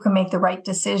that people can make the right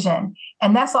decision.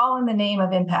 And that's all in the name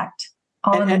of impact,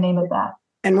 in the name of that.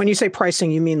 And when you say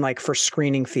pricing, you mean like for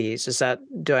screening fees?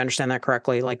 Do I understand that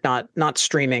correctly? Like not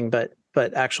streaming, but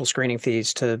actual screening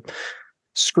fees to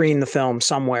screen the film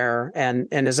somewhere. And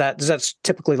does that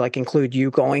typically like include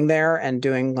you going there and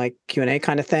doing like Q&A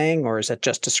kind of thing, or is it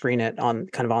just to screen it on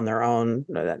their own?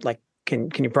 Like,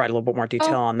 can you provide a little bit more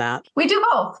detail on that? We do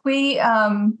both. We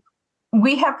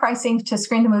have pricing to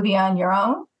screen the movie on your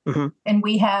own, mm-hmm. and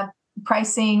we have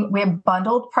pricing. We have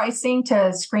bundled pricing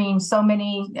to screen so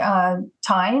many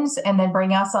times and then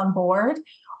bring us on board,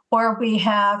 or we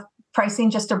have pricing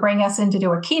just to bring us in to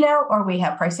do a keynote, or we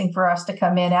have pricing for us to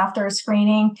come in after a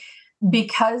screening.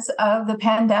 Because of the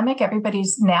pandemic,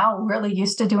 everybody's now really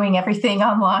used to doing everything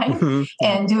online mm-hmm.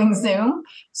 and doing Zoom.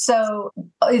 So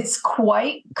it's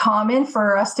quite common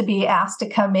for us to be asked to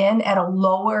come in at a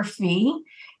lower fee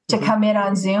to mm-hmm. come in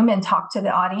on Zoom and talk to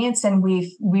the audience. And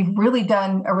we've really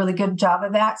done a really good job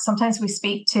of that. Sometimes we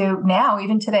speak to, now,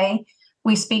 even today,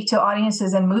 we speak to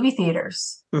audiences in movie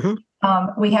theaters. Mm-hmm.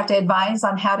 We have to advise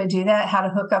on how to do that, how to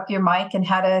hook up your mic, and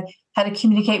how to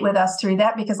communicate with us through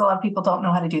that, because a lot of people don't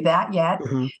know how to do that yet.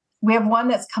 Mm-hmm. We have one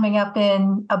that's coming up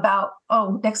in about,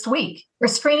 next week. We're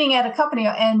screening at a company,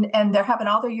 and they're having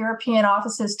all their European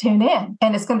offices tune in.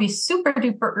 And it's going to be super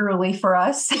duper early for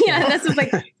us. Yeah, that's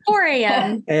like 4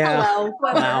 a.m. Yeah. Hello.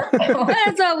 Wow.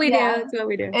 That's what we do. That's what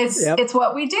we do. It's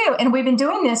what we do. And we've been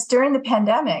doing this during the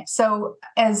pandemic. So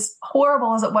as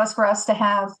horrible as it was for us to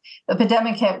have the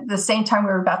pandemic at the same time we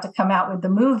were about to come out with the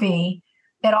movie,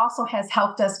 it also has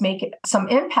helped us make some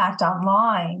impact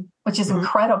online, which is mm-hmm.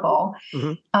 incredible.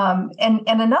 Mm-hmm. And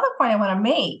another point I want to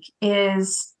make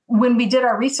is when we did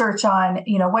our research on,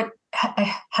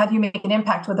 how do you make an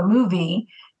impact with a movie?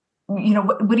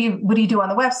 What do you do on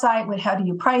the website? How do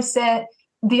you price it?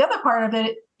 The other part of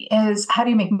it is, how do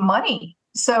you make money?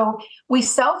 So we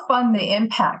self-fund the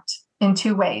impact in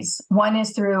 2 ways. One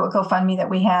is through a GoFundMe that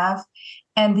we have,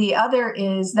 and the other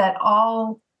is that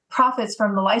all profits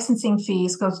from the licensing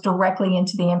fees goes directly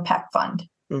into the impact fund.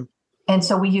 Mm. And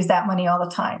so we use that money all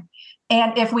the time.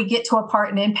 And if we get to a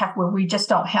part in impact where we just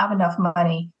don't have enough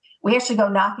money, we actually go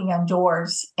knocking on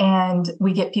doors and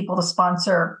we get people to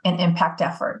sponsor an impact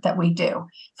effort that we do.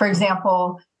 For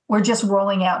example, we're just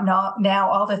rolling out now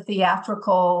all the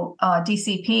theatrical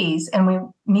DCPs, and we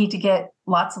need to get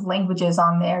lots of languages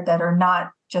on there that are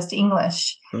not just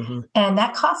English. Mm-hmm. And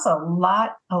that costs a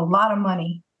lot of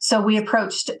money. So we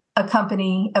approached a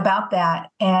company about that,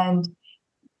 and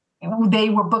they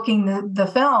were booking the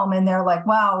film, and they're like,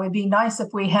 wow, it'd be nice if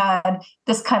we had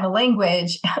this kind of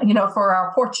language, for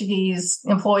our Portuguese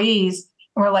employees.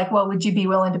 And we're like, well, would you be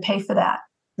willing to pay for that?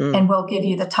 And we'll give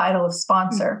you the title of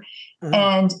sponsor.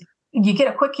 And you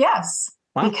get a quick yes.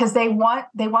 Wow. Because they want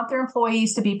their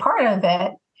employees to be part of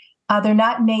it. They're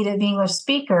not native English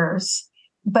speakers,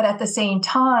 but at the same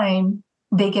time,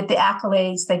 they get the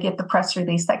accolades, they get the press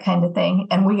release, that kind of thing,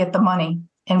 and we get the money,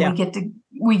 and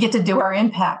we get to do our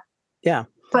impact. Yeah.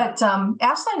 But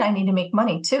Ashley and I need to make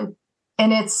money too,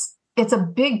 and it's a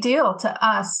big deal to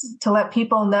us to let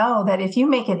people know that if you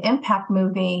make an impact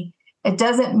movie, it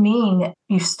doesn't mean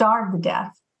you starve to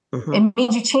death. It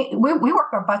means you change. We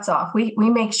work our butts off. We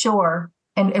make sure,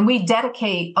 and we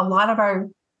dedicate a lot of our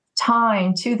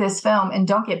time to this film and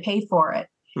don't get paid for it.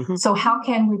 So how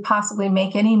can we possibly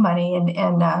make any money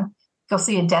and go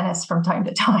see a dentist from time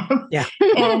to time? Yeah.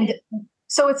 And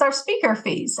so it's our speaker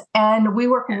fees. And we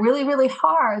work really, really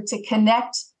hard to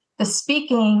connect the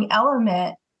speaking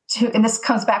element to, and this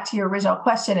comes back to your original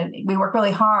question, and we work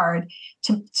really hard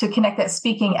to connect that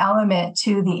speaking element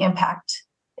to the impact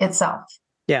itself.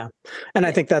 Yeah. And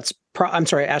I think that's, I'm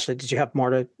sorry, Ashley, did you have more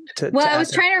to Well, I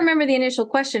was trying to remember the initial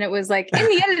question. It was like in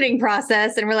the editing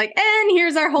process, and we're like, and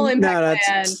here's our whole impact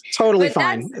plan. Totally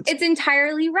fine. It's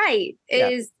entirely right.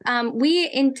 We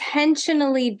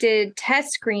intentionally did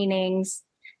test screenings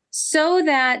so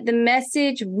that the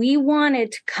message we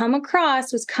wanted to come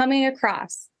across was coming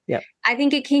across. Yeah. I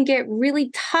think it can get really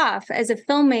tough as a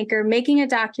filmmaker making a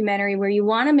documentary where you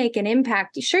want to make an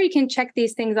impact. Sure, you can check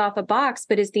these things off a box,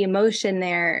 but is the emotion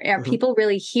there? Are people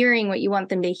really hearing what you want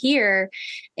them to hear?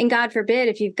 And God forbid,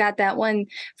 if you've got that one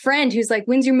friend who's like,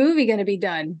 when's your movie going to be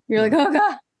done? You're like, oh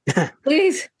God,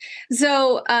 please.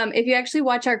 So if you actually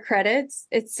watch our credits,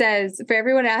 it says, for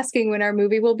everyone asking when our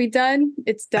movie will be done,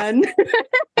 it's done.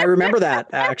 I remember that,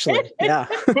 actually. Yeah.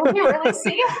 Did you really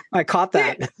see it? I caught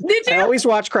that. Did you? I always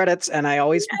watch credits and I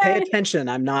always pay attention.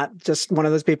 I'm not just one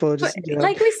of those people who just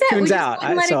like we said, tunes out.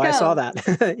 So I saw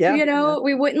that. Yeah.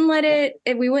 We wouldn't let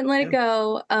it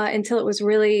go until it was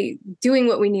really doing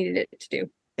what we needed it to do.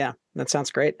 Yeah, that sounds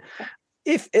great.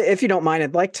 If you don't mind,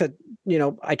 I'd like to,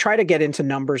 I try to get into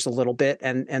numbers a little bit,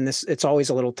 and this, it's always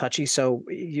a little touchy. So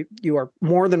you are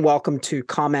more than welcome to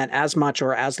comment as much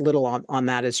or as little on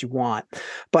that as you want.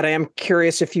 But I am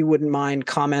curious if you wouldn't mind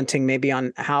commenting maybe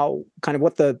on how kind of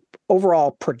what the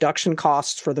overall production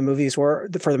costs for the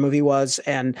movie was.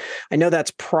 And I know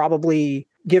that's probably,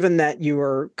 given that you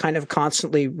are kind of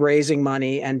constantly raising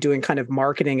money and doing kind of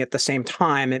marketing at the same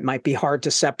time, it might be hard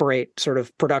to separate sort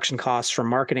of production costs from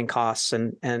marketing costs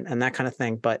and that kind of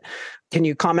thing. But can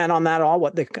you comment on that at all?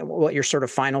 What your sort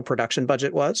of final production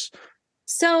budget was?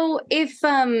 So if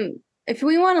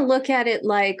we want to look at it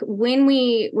like when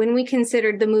we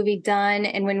considered the movie done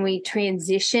and when we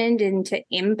transitioned into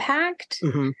impact.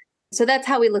 So that's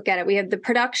how we look at it. We have the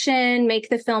production, make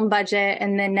the film budget,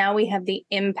 and then now we have the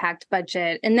impact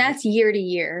budget, and that's year to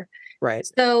year. Right.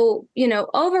 So,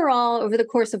 overall, over the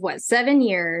course of 7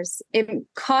 years, it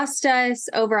cost us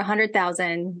over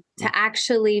 $100,000 to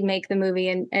actually make the movie.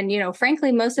 And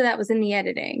frankly, most of that was in the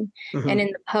editing and in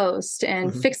the post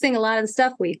and fixing a lot of the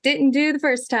stuff we didn't do the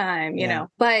first time,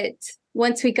 But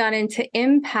once we got into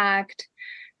impact,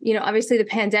 obviously the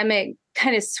pandemic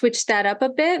kind of switched that up a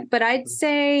bit, but I'd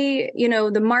say,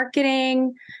 the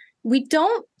marketing, we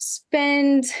don't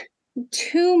spend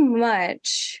too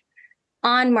much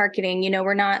on marketing.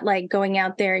 We're not like going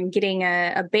out there and getting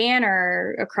a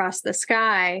banner across the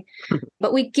sky,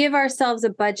 but we give ourselves a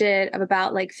budget of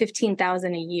about like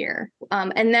 $15,000 a year.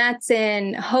 And that's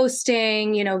in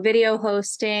hosting, video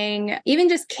hosting, even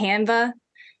just Canva.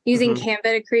 Using Canva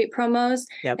to create promos.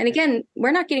 Yep. And again,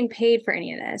 we're not getting paid for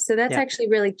any of this. So that's actually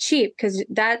really cheap because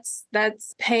that's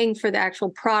paying for the actual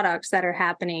products that are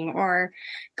happening, or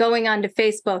going onto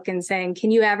Facebook and saying, can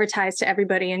you advertise to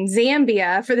everybody in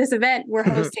Zambia for this event we're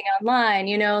hosting online?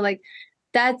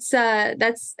 That's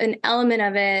an element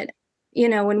of it.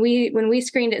 When we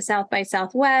screened at South by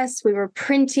Southwest, we were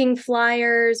printing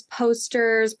flyers,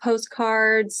 posters,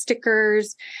 postcards,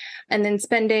 stickers, and then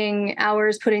spending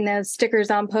hours putting those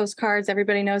stickers on postcards.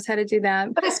 Everybody knows how to do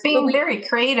that. But it's being very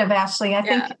creative, Ashley. I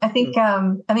think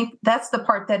that's the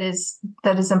part that is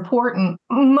important.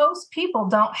 Most people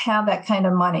don't have that kind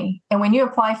of money. And when you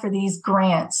apply for these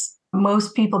grants,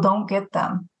 most people don't get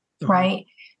them, right?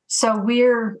 So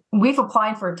we've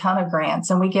applied for a ton of grants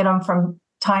and we get them from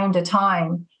time to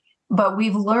time, but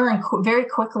we've learned very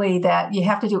quickly that you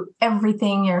have to do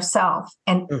everything yourself,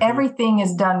 and everything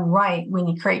is done right when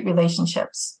you create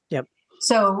relationships. Yep.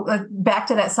 So back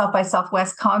to that South by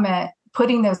Southwest comment,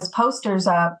 putting those posters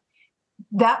up,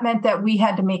 that meant that we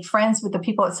had to make friends with the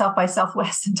people at South by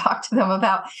Southwest and talk to them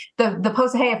about the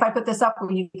post. Hey, if I put this up,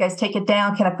 will you guys take it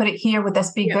down? Can I put it here? Would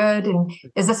this be good? And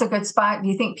is this a good spot? Do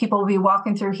you think people will be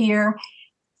walking through here?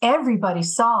 Everybody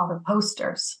saw the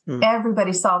posters.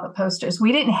 Everybody saw the posters.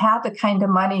 We didn't have the kind of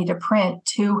money to print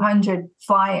 200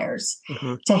 flyers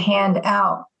to hand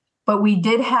out, but we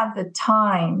did have the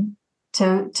time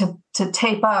to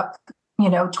tape up,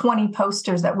 20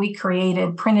 posters that we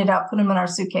created, printed out, put them in our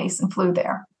suitcase and flew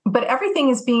there. But everything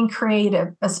is being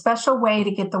creative, a special way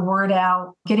to get the word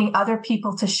out, getting other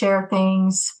people to share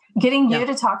things, getting you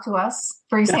to talk to us,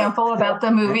 for example, about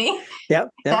the movie.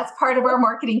 That's part of our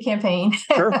marketing campaign.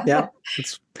 Sure. Yeah.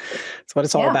 That's what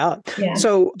it's all about. Yeah.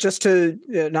 So just to,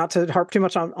 not to harp too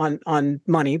much on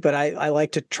money, but I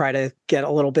like to try to get a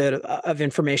little bit of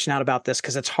information out about this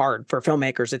because it's hard for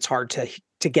filmmakers. It's hard to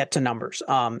get to numbers.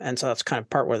 And so that's kind of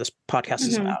part where this podcast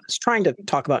is about. It's trying to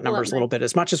talk about numbers a little bit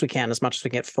as much as we can, as much as we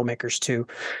get filmmakers to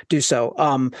do so.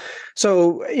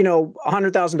 So,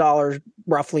 $100,000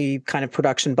 roughly kind of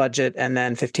production budget and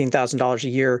then $15,000 a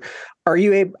year.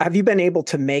 Have you been able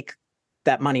to make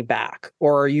that money back,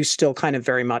 or are you still kind of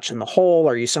very much in the hole?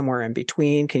 Are you somewhere in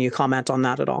between? Can you comment on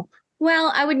that at all?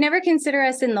 Well, I would never consider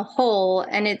us in the hole,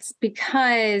 and it's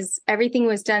because everything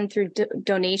was done through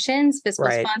donations, fiscal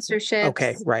sponsorships.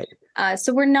 Okay, right.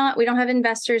 So we don't have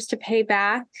investors to pay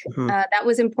back. That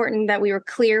was important that we were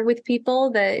clear with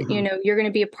people that, you're going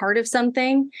to be a part of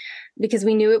something, because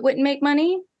we knew it wouldn't make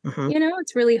money.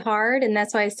 It's really hard. And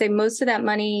that's why I say most of that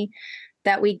money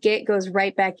that we get goes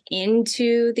right back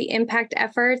into the impact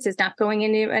efforts. It's not going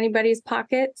into anybody's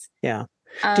pockets. Yeah.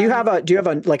 Do you have a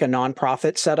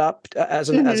nonprofit set up as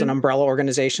an umbrella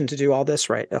organization to do all this?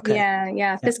 Right. Okay.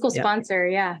 Yeah. Fiscal sponsor.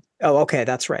 Yeah. Oh, okay.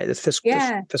 That's right. It's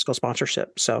fiscal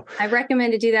sponsorship. So I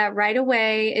recommend to do that right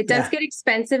away. It does get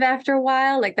expensive after a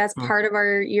while. Like that's part of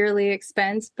our yearly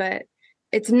expense, but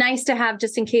it's nice to have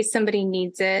just in case somebody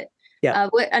needs it. Yeah.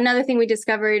 Another thing we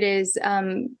discovered is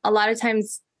a lot of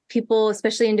times people,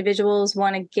 especially individuals,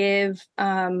 want to give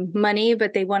money,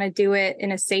 but they want to do it in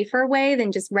a safer way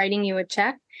than just writing you a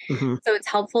check. So it's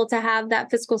helpful to have that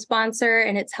fiscal sponsor,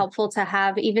 and it's helpful to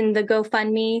have even the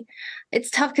GoFundMe. It's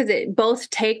tough because it both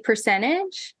take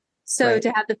percentage. So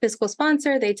to have the fiscal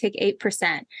sponsor, they take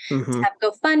 8%. To have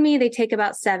GoFundMe, they take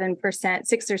about 7%,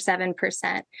 6 or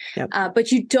 7%.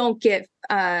 But you don't get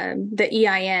the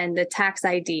EIN, the tax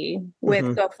ID with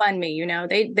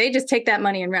GoFundMe. They just take that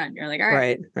money and run. You're like, all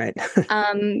right. Right.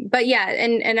 But yeah,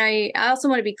 and I also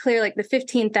want to be clear, like the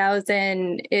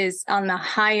 15,000 is on the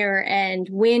higher end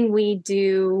when we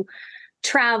do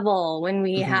travel, when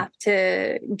we have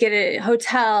to get at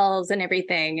hotels and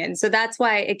everything. And so that's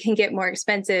why it can get more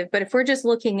expensive. But if we're just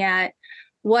looking at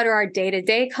what are our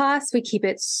day-to-day costs, we keep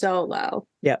it so low.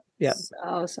 Yeah.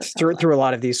 So through a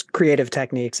lot of these creative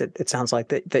techniques, it sounds like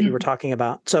that you were talking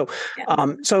about. So,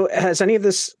 so has any of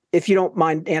this, if you don't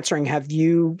mind answering, have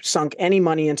you sunk any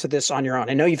money into this on your own?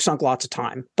 I know you've sunk lots of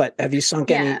time, but have you sunk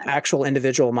any actual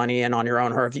individual money in on your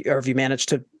own, or have you managed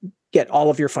to get all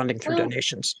of your funding through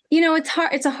donations? It's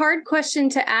hard. It's a hard question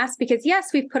to ask because yes,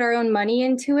 we've put our own money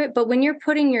into it, but when you're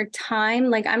putting your time,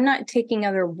 like I'm not taking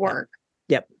other work.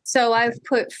 Yep. So I've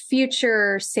put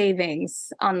future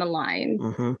savings on the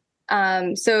line.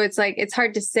 So it's like, it's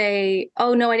hard to say,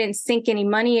 oh no, I didn't sink any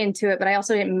money into it, but I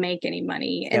also didn't make any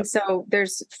money. And so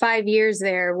there's 5 years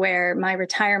there where my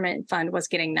retirement fund was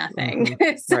getting nothing.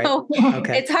 So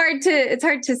it's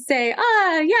hard to say,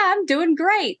 I'm doing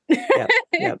great.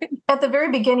 At the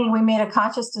very beginning, we made a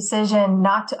conscious decision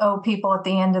not to owe people at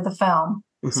the end of the film.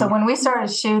 So when we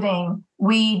started shooting,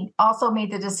 we also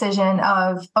made the decision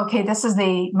of, okay, this is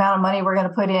the amount of money we're going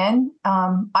to put in.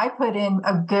 I put in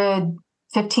a good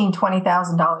 $15,000,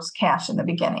 $20,000 cash in the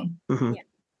beginning,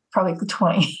 probably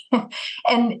 20.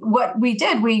 And what we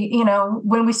did,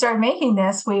 when we started making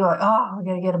this, we were like, we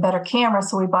got to get a better camera.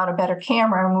 So we bought a better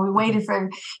camera, and we waited for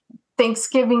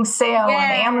Thanksgiving sale on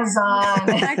Amazon.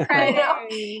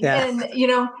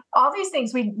 And all these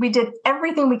things, we did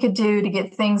everything we could do to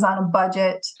get things on a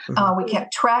budget. We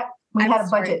kept track. We had a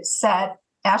budget set.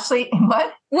 Ashley,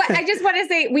 what? I just want to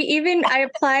say, I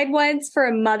applied once for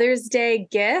a Mother's Day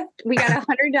gift. We got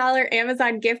 $100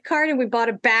 Amazon gift card, and we bought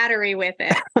a battery with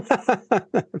it.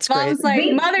 That's great. Mom's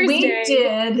like, Mother's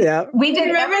Day. We did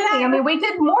everything. I mean, we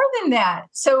did more than that.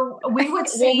 So we would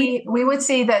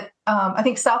see that I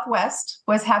think Southwest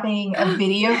was having a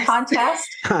video contest,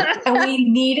 and we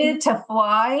needed to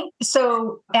fly.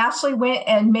 So Ashley went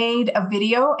and made a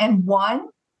video and won.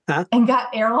 And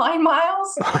got airline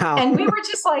miles. Wow. And we were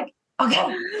just like,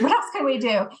 okay, what else can we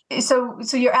do? So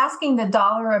you're asking the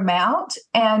dollar amount,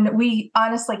 and we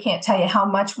honestly can't tell you how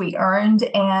much we earned.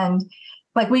 And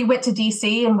Like we went to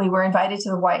DC and we were invited to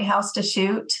the White House to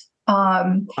shoot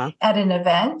at an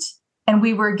event. And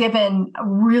we were given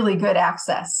really good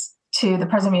access to the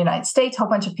President of the United States, a whole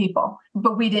bunch of people,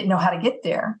 but we didn't know how to get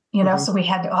there, so we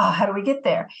had to, how do we get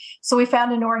there? So we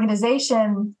found an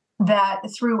organization that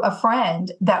through a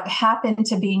friend that happened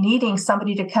to be needing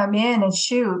somebody to come in and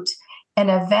shoot an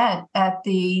event at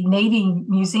the Navy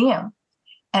Museum.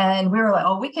 And we were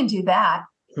like, we can do that.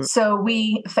 So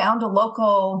we found a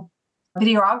local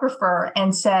videographer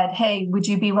and said, hey, would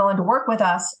you be willing to work with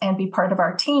us and be part of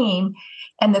our team?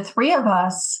 And the three of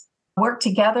us worked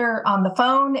together on the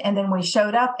phone. And then we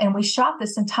showed up and we shot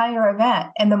this entire event.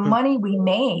 And the money we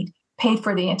made paid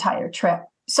for the entire trip.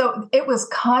 So it was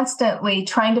constantly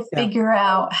trying to figure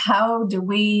out, how do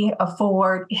we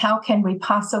afford, how can we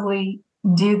possibly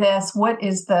do this? What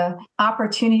is the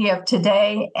opportunity of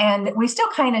today? And we still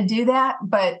kind of do that,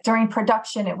 but during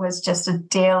production, it was just a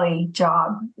daily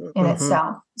job in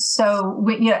itself. So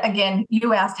we, again,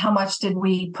 you asked how much did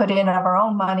we put in of our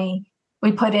own money?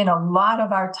 We put in a lot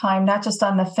of our time, not just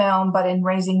on the film, but in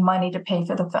raising money to pay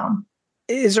for the film.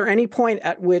 Is there any point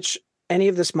at which any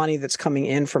of this money that's coming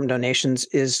in from donations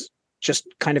is just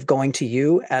kind of going to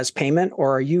you as payment,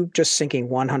 or are you just sinking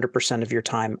 100% of your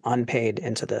time unpaid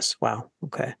into this? Wow.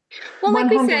 Okay. Well, like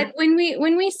 100. We said,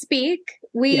 when we speak,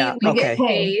 we get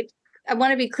paid. I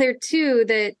want to be clear too,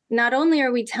 that not only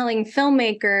are we telling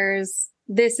filmmakers,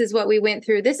 this is what we went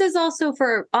through, this is also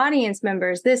for audience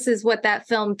members. This is what that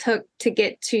film took to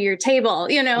get to your table,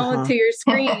 to your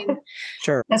screen.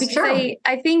 Sure. That's because true.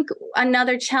 I think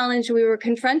another challenge we were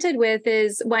confronted with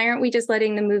is, why aren't we just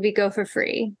letting the movie go for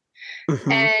free?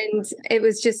 And it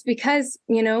was just because,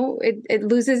 it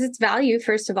loses its value,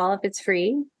 first of all, if it's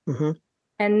free.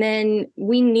 And then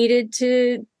we needed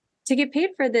to get paid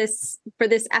for this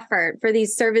effort, for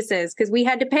these services, because we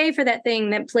had to pay for that thing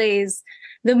that plays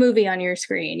the movie on your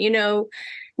screen.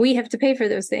 We have to pay for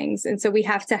those things. And so we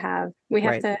have to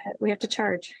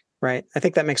charge. Right. I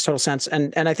think that makes total sense.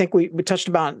 And I think we touched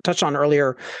on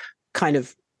earlier, kind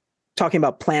of talking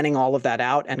about planning all of that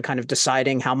out and kind of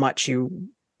deciding how much you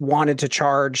wanted to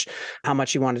charge, how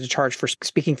much you wanted to charge for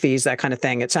speaking fees, that kind of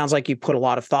thing. It sounds like you put a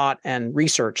lot of thought and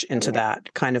research into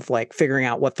that, kind of like figuring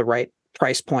out what the right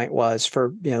price point was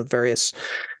for, various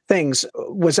things.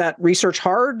 Was that research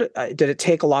hard? Did it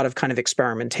take a lot of kind of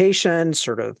experimentation,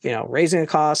 sort of, raising the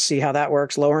cost, see how that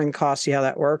works, lowering the cost, see how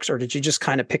that works? Or did you just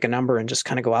kind of pick a number and just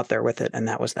kind of go out there with it, and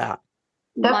that was that?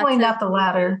 Definitely not the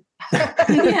latter.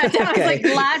 Like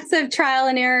lots of trial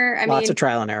and error. Lots of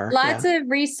trial and error. Lots of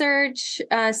research,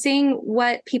 seeing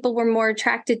what people were more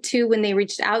attracted to when they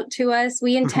reached out to us.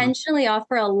 We intentionally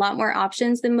offer a lot more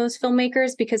options than most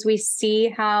filmmakers, because we see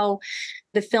how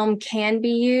the film can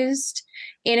be used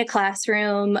in a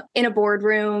classroom, in a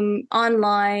boardroom,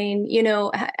 online.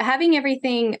 Having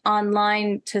everything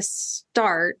online to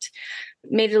start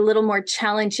made it a little more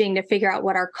challenging to figure out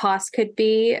what our costs could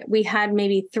be. We had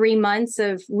maybe 3 months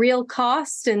of real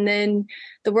cost, and then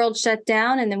the world shut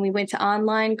down, and then we went to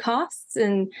online costs,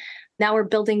 and now we're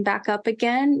building back up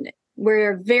again.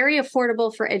 We're very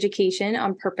affordable for education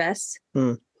on purpose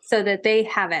so that they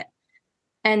have it.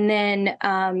 And then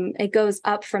it goes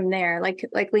up from there. Like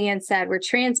Lea-Ann said, we're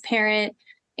transparent,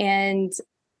 and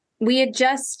we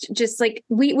adjust, just like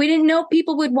we didn't know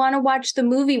people would want to watch the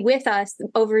movie with us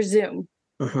over Zoom.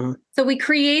 So we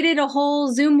created a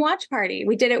whole Zoom watch party.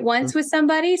 We did it once with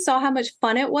somebody, saw how much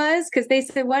fun it was, because they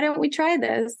said, why don't we try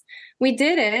this? We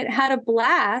did it, had a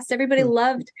blast. Everybody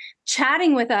loved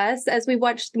chatting with us as we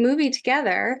watched the movie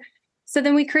together. So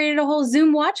then we created a whole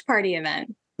Zoom watch party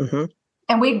event.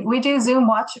 And we do Zoom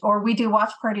watch, or we do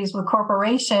watch parties with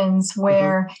corporations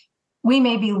where we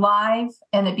may be live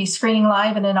and it'd be screening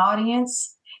live in an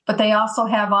audience, but they also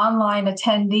have online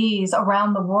attendees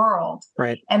around the world.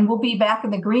 Right. And we'll be back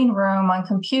in the green room on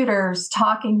computers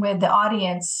talking with the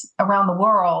audience around the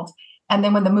world. And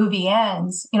then when the movie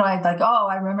ends, I'd like,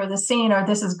 I remember this scene, or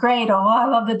this is great. Oh, I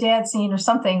love the dad scene, or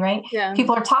something, right? Yeah.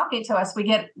 People are talking to us.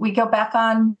 We go back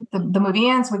on, the movie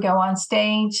ends, we go on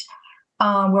stage.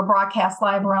 We're broadcast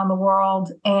live around the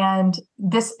world, and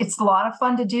it's a lot of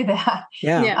fun to do that.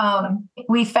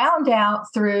 We found out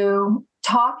through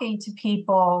talking to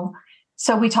people.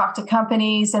 So we talked to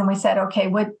companies and we said,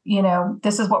 okay,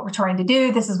 this is what we're trying to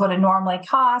do. This is what it normally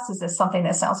costs. Is this something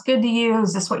that sounds good to you?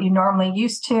 Is this what you normally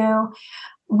used to?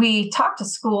 We talked to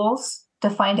schools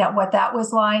to find out what that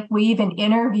was like. We even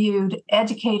interviewed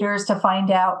educators to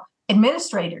find out,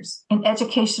 administrators in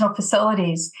educational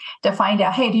facilities, to find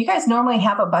out, hey, do you guys normally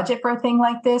have a budget for a thing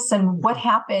like this? And what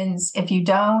happens if you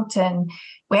don't? And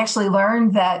We actually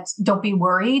learned that don't be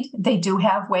worried. They do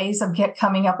have ways of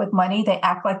coming up with money. They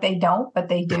act like they don't, but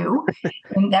they do.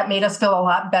 And that made us feel a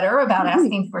lot better about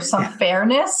asking for some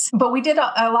fairness. But we did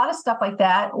a lot of stuff like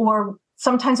that. Or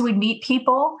sometimes we'd meet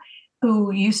people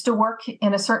who used to work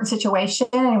in a certain situation,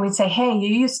 and we'd say, hey, you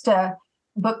used to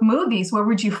book movies. Where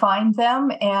would you find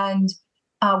them? And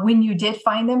when you did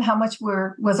find them, how much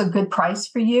was a good price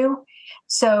for you?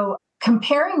 So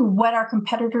comparing what our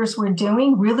competitors were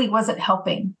doing really wasn't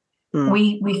helping.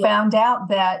 We found out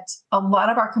that a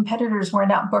lot of our competitors were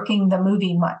not booking the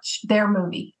movie much, their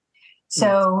movie.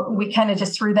 So we kind of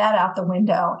just threw that out the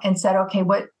window and said, okay,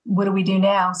 what do we do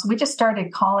now? So we just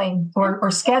started calling or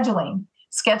scheduling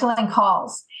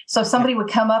calls. So if somebody would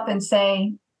come up and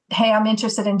say, hey, I'm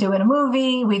interested in doing a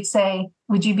movie, we'd say,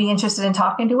 would you be interested in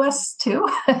talking to us too?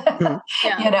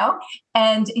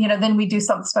 And, then we do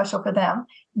something special for them.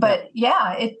 But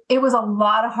it was a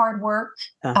lot of hard work.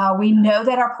 We know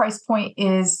that our price point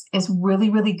is really,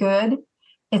 really good.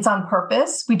 It's on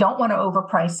purpose. We don't want to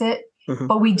overprice it,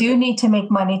 but we do need to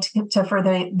make money to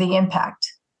further the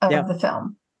impact of the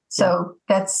film. So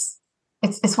it's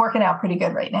working out pretty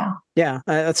good right now. Yeah,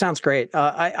 that sounds great.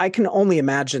 I can only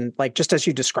imagine, like, just as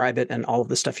you describe it and all of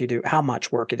the stuff you do, how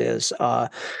much work it is.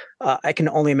 I can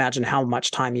only imagine how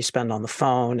much time you spend on the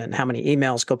phone and how many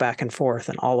emails go back and forth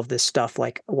and all of this stuff.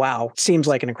 Like, wow, seems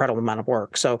like an incredible amount of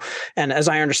work. So, and as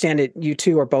I understand it, you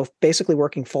two are both basically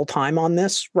working full time on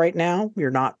this right now. You're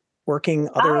not working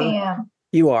other. I am.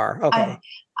 You are. Okay.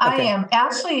 I am.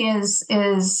 Ashley is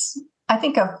I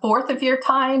think a fourth of your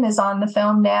time is on the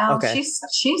film now. Okay.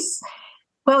 She's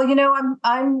well,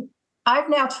 I've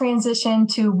now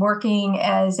transitioned to working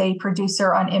as a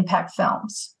producer on Impact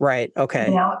Films. Right.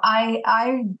 Okay.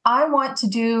 I want to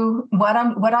do what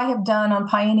I have done on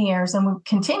Pioneers and will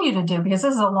continue to do, because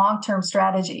this is a long-term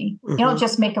strategy. You don't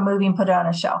just make a movie and put it on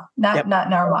a shelf. Not in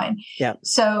our line. Yeah.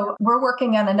 So we're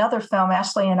working on another film,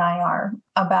 Ashley and I are,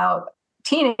 about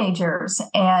teenagers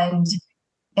and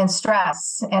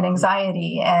stress and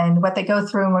anxiety and what they go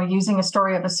through. And we're using a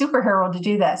story of a superhero to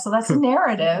do that. So that's a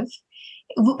narrative,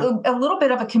 a little bit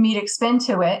of a comedic spin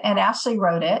to it. And Ashley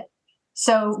wrote it.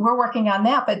 So we're working on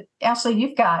that. But Ashley,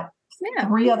 you've got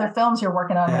three other films you're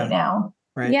working on right now.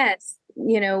 Right. Yes.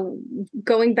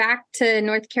 Going back to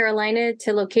North Carolina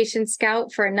to location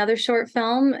scout for another short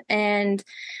film, and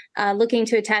looking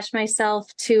to attach myself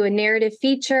to a narrative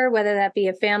feature, whether that be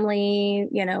a family,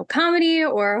 comedy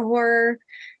or a horror.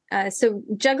 So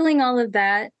juggling all of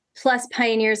that, plus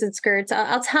Pioneers and Skirts,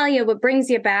 I'll tell you, what brings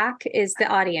you back is the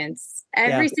audience.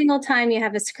 Every single time you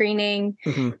have a screening,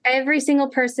 every single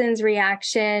person's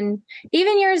reaction,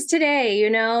 even yours today,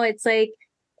 it's like,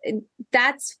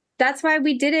 that's why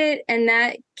we did it. And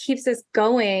that keeps us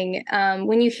going.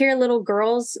 When you hear little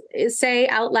girls say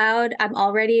out loud, I'm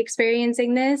already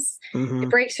experiencing this, it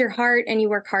breaks your heart and you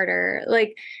work harder.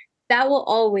 Like, that will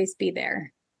always be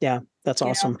there. Yeah, that's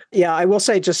awesome. Yeah, I will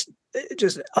say just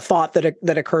a thought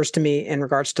that occurs to me in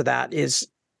regards to that is,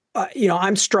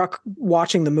 I'm struck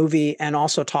watching the movie and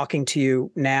also talking to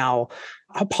you now,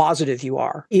 how positive you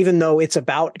are, even though it's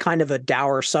about kind of a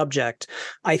dour subject.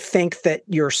 I think that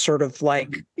you're sort of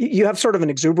like, you have sort of an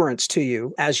exuberance to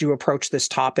you as you approach this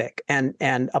topic, and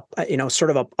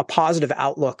sort of a positive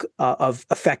outlook of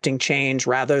affecting change,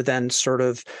 rather than sort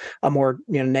of a more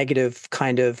negative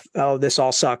kind of, oh, this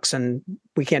all sucks and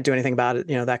we can't do anything about it,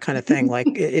 that kind of thing. Like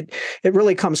it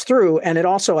really comes through. And it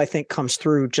also, I think, comes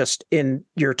through just in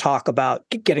your talk about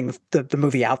getting the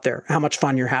movie out there, how much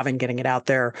fun you're having getting it out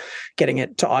there, getting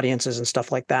it to audiences and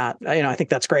stuff like that. I think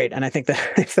that's great. And I think that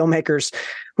filmmakers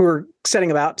who are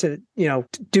setting about to,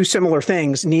 do similar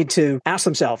things need to ask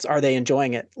themselves, are they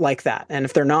enjoying it like that? And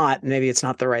if they're not, maybe it's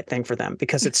not the right thing for them,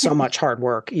 because it's so much hard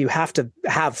work. You have to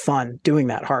have fun doing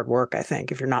that hard work. I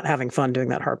think if you're not having fun doing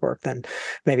that hard work, then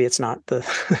maybe it's not the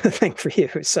thing for you.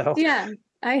 So yeah,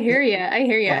 I hear you.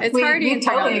 It's hard. We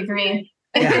totally agree.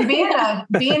 And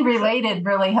being related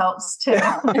really helps too.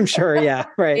 I'm sure. Yeah.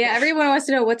 Right. Yeah. Everyone wants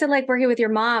to know, what's it like working with your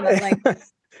mom? I'm like,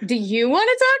 do you want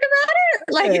to talk about it?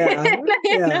 Like,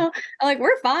 I'm like,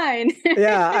 we're fine.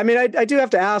 Yeah. I mean, I do have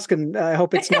to ask, and I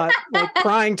hope it's not like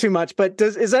prying too much, but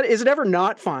is it ever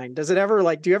not fine? Does it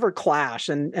ever do you ever clash?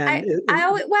 Our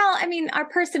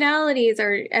personalities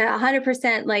are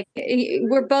 100%, like,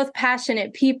 we're both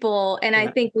passionate people. And I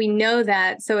think we know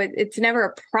that. So it's never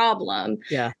a problem.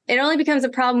 Yeah. It only becomes a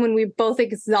problem when we're both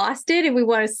exhausted and we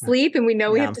want to sleep and we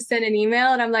know we have to send an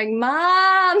email. And I'm like,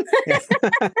 Mom.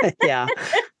 Yeah.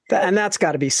 And that's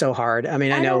got to be so hard. I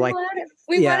mean, I know, like,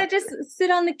 we want to just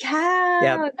sit on the couch.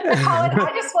 Yeah. Colin,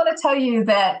 I just want to tell you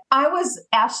that I was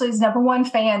Ashley's #1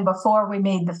 fan before we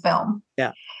made the film.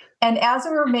 Yeah. And as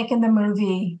we were making the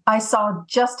movie, I saw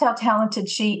just how talented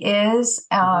she is,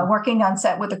 working on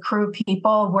set with a crew of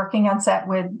people, working on set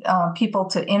with people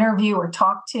to interview or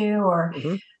talk to. Or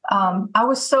I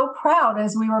was so proud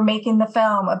as we were making the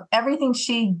film of everything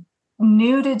she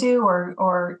knew to do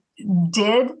or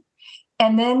did.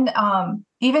 And then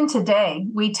even today,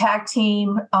 we tag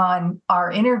team on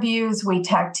our interviews. We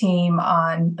tag team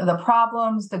on the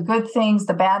problems, the good things,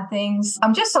 the bad things.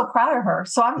 I'm just so proud of her.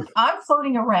 So I'm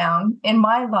floating around in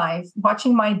my life,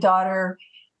 watching my daughter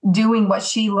doing what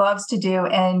she loves to do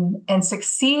and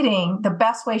succeeding the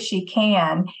best way she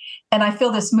can. And I feel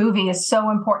this movie is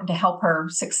so important to help her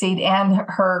succeed and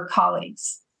her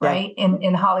colleagues, right,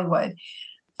 in Hollywood.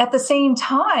 At the same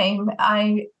time,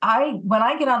 I when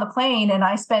I get on the plane and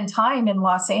I spend time in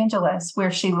Los Angeles where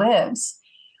she lives,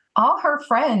 all her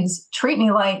friends treat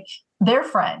me like their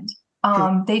friend.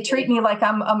 They treat me like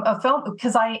I'm a film,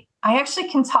 because I actually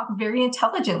can talk very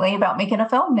intelligently about making a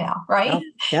film now, right?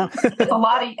 Yeah. A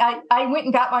lot of I went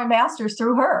and got my master's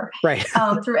through her, right?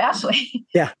 Through Ashley.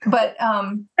 Yeah. But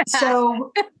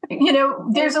so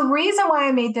there's a reason why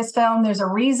I made this film. There's a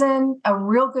reason, a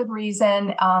real good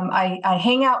reason. I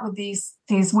hang out with these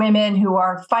women who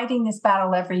are fighting this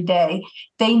battle every day.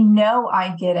 They know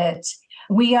I get it.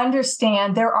 We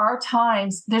understand there are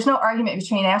times, there's no argument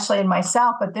between Ashley and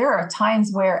myself, but there are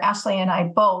times where Ashley and I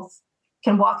both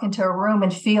can walk into a room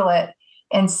and feel it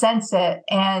and sense it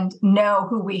and know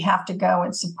who we have to go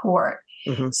and support.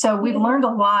 So we've learned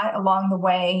a lot along the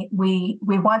way. We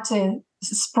want to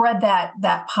spread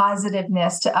that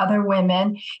positiveness to other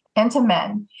women and to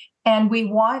men. And we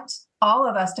want all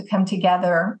of us to come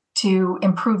together to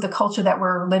improve the culture that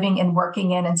we're living and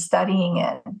working in and studying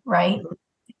in, right?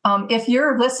 If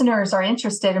your listeners are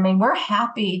interested, I mean, we're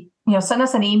happy, send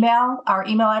us an email. Our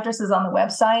email address is on the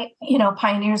website,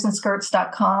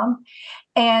 pioneersinskirts.com,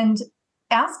 and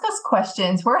ask us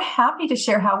questions. We're happy to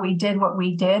share how we did what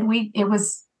we did. It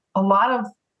was a lot of,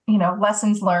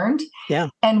 lessons learned. Yeah.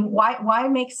 And why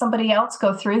make somebody else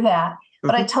go through that?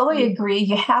 But I totally agree.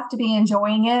 You have to be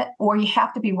enjoying it, or you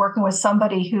have to be working with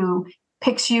somebody who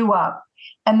picks you up.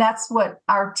 And that's what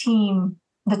our team,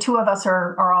 the two of us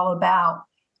are all about.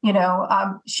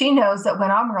 She knows that when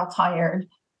I'm real tired,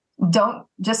 don't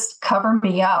just cover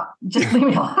me up. Just leave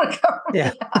me alone and cover me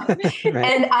up. Right.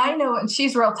 And I know when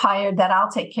she's real tired that I'll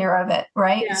take care of it.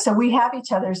 Right. Yeah. So we have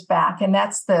each other's back. And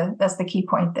that's the key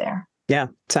point there. Yeah,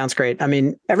 sounds great. I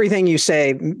mean, everything you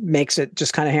say makes it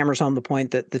just kind of hammers home the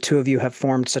point that the two of you have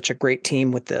formed such a great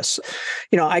team with this.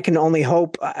 I can only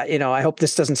hope, I hope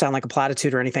this doesn't sound like a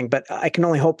platitude or anything, but I can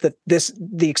only hope that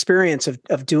the experience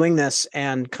of doing this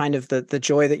and kind of the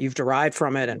joy that you've derived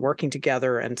from it and working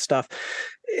together and stuff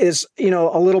is,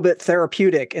 a little bit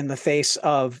therapeutic in the face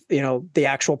of, the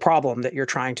actual problem that you're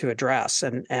trying to address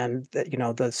and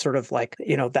the sort of like,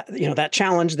 that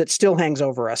challenge that still hangs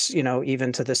over us,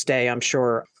 even to this day, I'm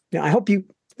sure. I hope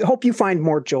you find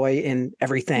more joy in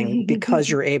everything because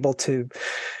you're able to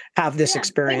have this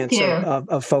experience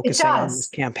of focusing on this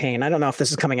campaign. I don't know if this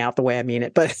is coming out the way I mean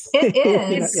it, but it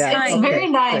is. It's very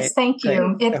nice. Great. Thank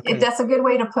you. That's a good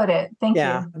way to put it. Thank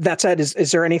you. That said,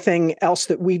 is there anything else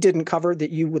that we didn't cover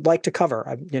that you would like to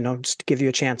cover? Just to give you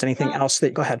a chance. Anything else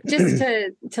that go ahead? Just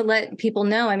to let people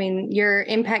know, I mean, your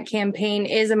impact campaign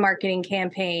is a marketing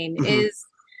campaign, is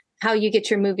how you get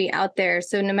your movie out there.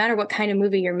 So no matter what kind of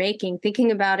movie you're making,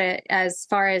 thinking about it as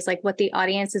far as like what the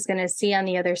audience is going to see on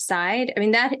the other side. I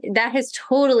mean, that has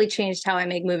totally changed how I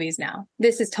make movies now.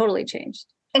 This has totally changed.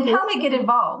 And how they get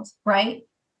involved, right?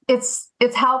 It's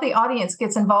how the audience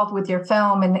gets involved with your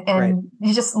film. And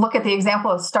you just look at the example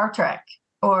of Star Trek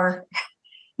or,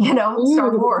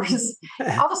 Star Wars,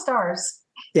 all the stars,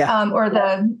 or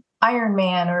the Iron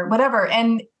Man or whatever.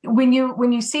 And when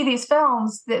you see these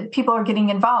films, that people are getting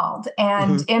involved,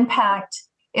 and impact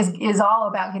is all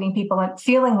about getting people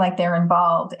feeling like they're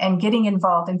involved and getting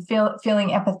involved and feeling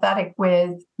empathetic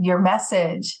with your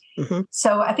message.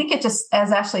 So I think it just,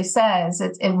 as Ashley says,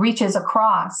 it reaches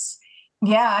across.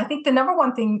 Yeah, I think the number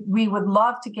one thing we would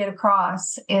love to get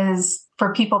across is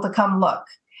for people to come look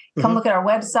at our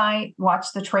website, watch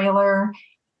the trailer.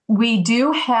 We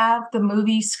do have the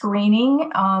movie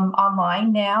screening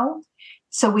online now.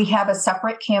 So we have a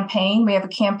separate campaign. We have a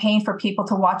campaign for people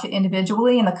to watch it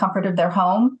individually in the comfort of their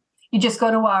home. You just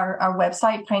go to our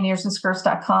website,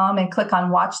 pioneersinskirts.com, and click on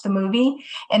Watch the Movie.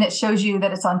 And it shows you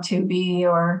that it's on Tubi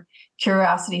or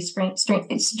Curiosity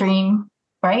Stream,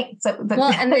 right? And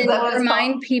then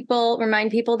remind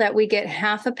people that we get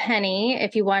half a penny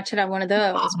if you watch it on one of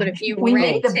those. But if you we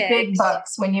make the big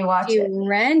bucks when you watch it.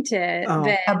 Rent it,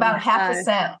 then, about half a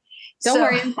cent. Don't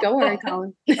worry,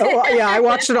 Colin. Well, yeah, I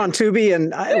watched it on Tubi,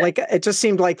 and it just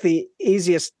seemed like the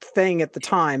easiest thing at the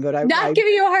time. But Not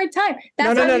giving you a hard time.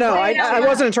 That's no. I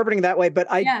wasn't interpreting it that way, but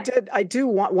I do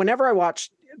want, whenever I watch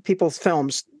people's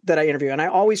films that I interview, and I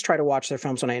always try to watch their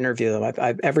films when I interview them.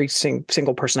 I've every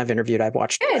single person I've interviewed, I've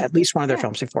watched at least one of their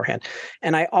films beforehand.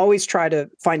 And I always try to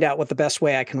find out what the best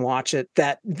way I can watch it,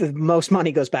 that the most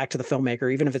money goes back to the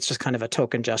filmmaker, even if it's just kind of a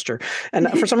token gesture. And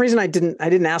for some reason, I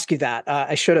didn't ask you that.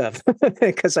 I should have,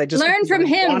 because I just learn from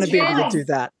him. Want to be able to do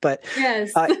that. But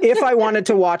if I wanted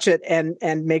to watch it and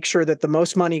make sure that the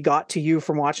most money got to you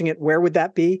from watching it, where would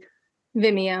that be?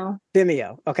 Vimeo.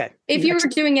 Okay. If you were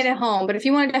doing it at home, but if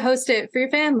you wanted to host it for your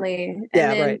family,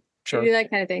 right. Sure. Do that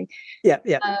kind of thing. Yeah.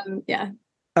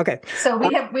 Okay. So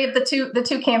we have the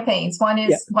two campaigns. One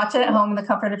is watch it at home in the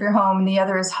comfort of your home, and the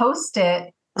other is host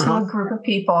it to a group of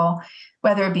people,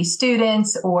 whether it be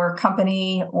students or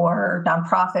company or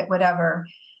nonprofit, whatever.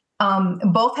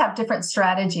 Both have different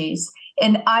strategies.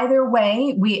 In either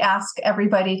way, we ask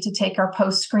everybody to take our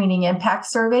post-screening impact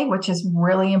survey, which is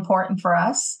really important for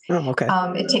us. Oh, okay.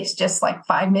 It takes just like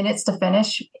 5 minutes to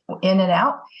finish, in and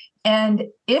out. And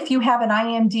if you have an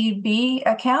IMDb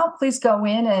account, please go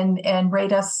in and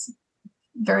rate us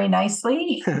very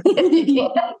nicely. If you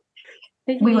can.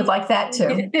 We would like that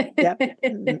too. Yeah,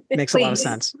 makes a lot of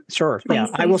sense. Sure. Please,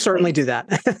 I will certainly do that,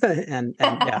 and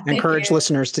encourage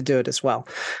listeners to do it as well.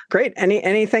 Great.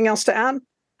 Anything else to add?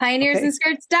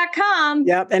 Pioneersandskirts.com.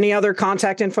 Yep. Any other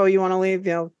contact info you want to leave?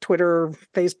 Twitter,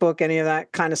 Facebook, any of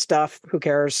that kind of stuff. Who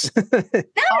cares? All of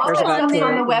that's on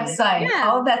the website. Yeah.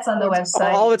 All of that's on the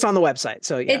website. All of it's on the website.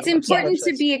 So it's important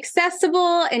to be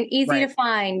accessible and easy to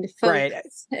find, folks. Right.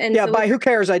 And by who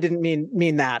cares, I didn't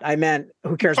mean that. I meant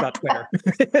who cares about Twitter,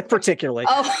 particularly.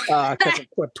 Because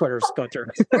Twitter's going through.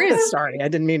 Sorry, I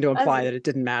didn't mean to imply that it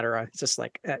didn't matter. It's just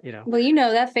like, Well,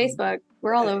 that Facebook.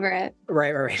 We're all over it.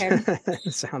 Right.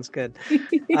 Sounds good.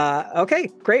 Okay,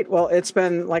 great. Well, it's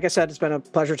been, like I said, it's been a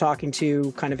pleasure talking to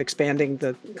you, kind of expanding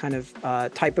the kind of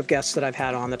type of guests that I've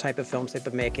had on, the type of films they've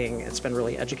been making. It's been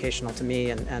really educational to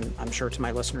me, and I'm sure to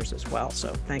my listeners as well.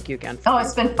 So thank you again.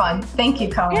 It's been fun. Thank you,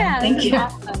 Colin. Yeah, thank you.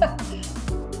 Awesome.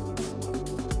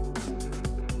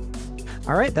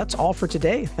 All right, that's all for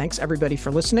today. Thanks everybody for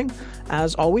listening.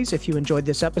 As always, if you enjoyed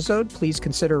this episode, please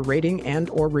consider rating and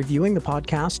or reviewing the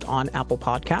podcast on Apple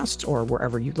Podcasts or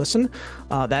wherever you listen.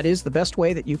 That is the best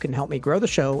way that you can help me grow the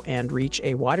show and reach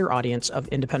a wider audience of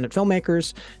independent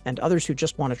filmmakers and others who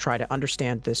just want to try to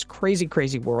understand this crazy,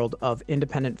 crazy world of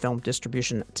independent film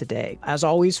distribution today. As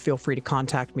always, feel free to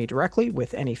contact me directly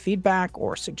with any feedback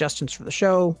or suggestions for the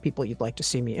show, people you'd like to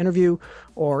see me interview,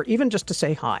 or even just to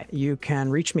say hi. You can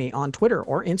reach me on Twitter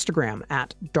or Instagram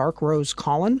at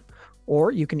darkrosecolin,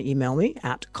 or you can email me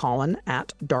at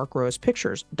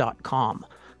colin@darkrosepictures.com.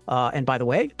 And by the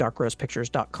way,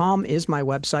 darkrosepictures.com is my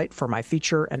website for my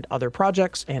feature and other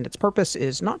projects, and its purpose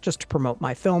is not just to promote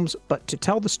my films, but to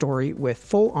tell the story with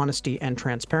full honesty and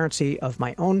transparency of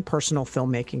my own personal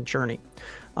filmmaking journey.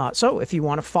 So if you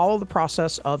want to follow the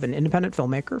process of an independent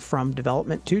filmmaker from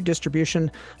development to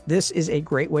distribution, this is a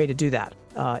great way to do that.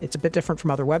 It's a bit different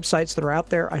from other websites that are out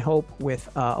there, I hope, with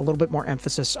a little bit more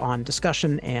emphasis on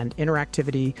discussion and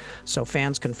interactivity so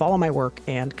fans can follow my work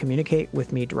and communicate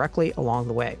with me directly along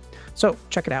the way. So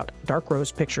check it out,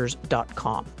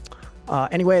 darkrosepictures.com.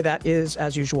 Anyway, that is,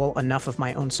 as usual, enough of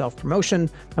my own self-promotion.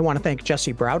 I want to thank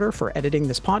Jesse Browder for editing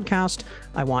this podcast.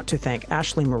 I want to thank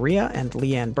Ashley Maria and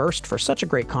Lea-Ann Berst for such a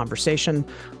great conversation.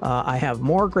 I have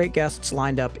more great guests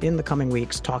lined up in the coming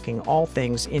weeks talking all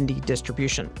things indie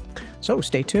distribution. So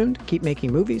stay tuned, keep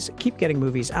making movies, keep getting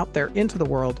movies out there into the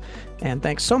world, and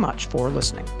thanks so much for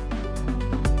listening.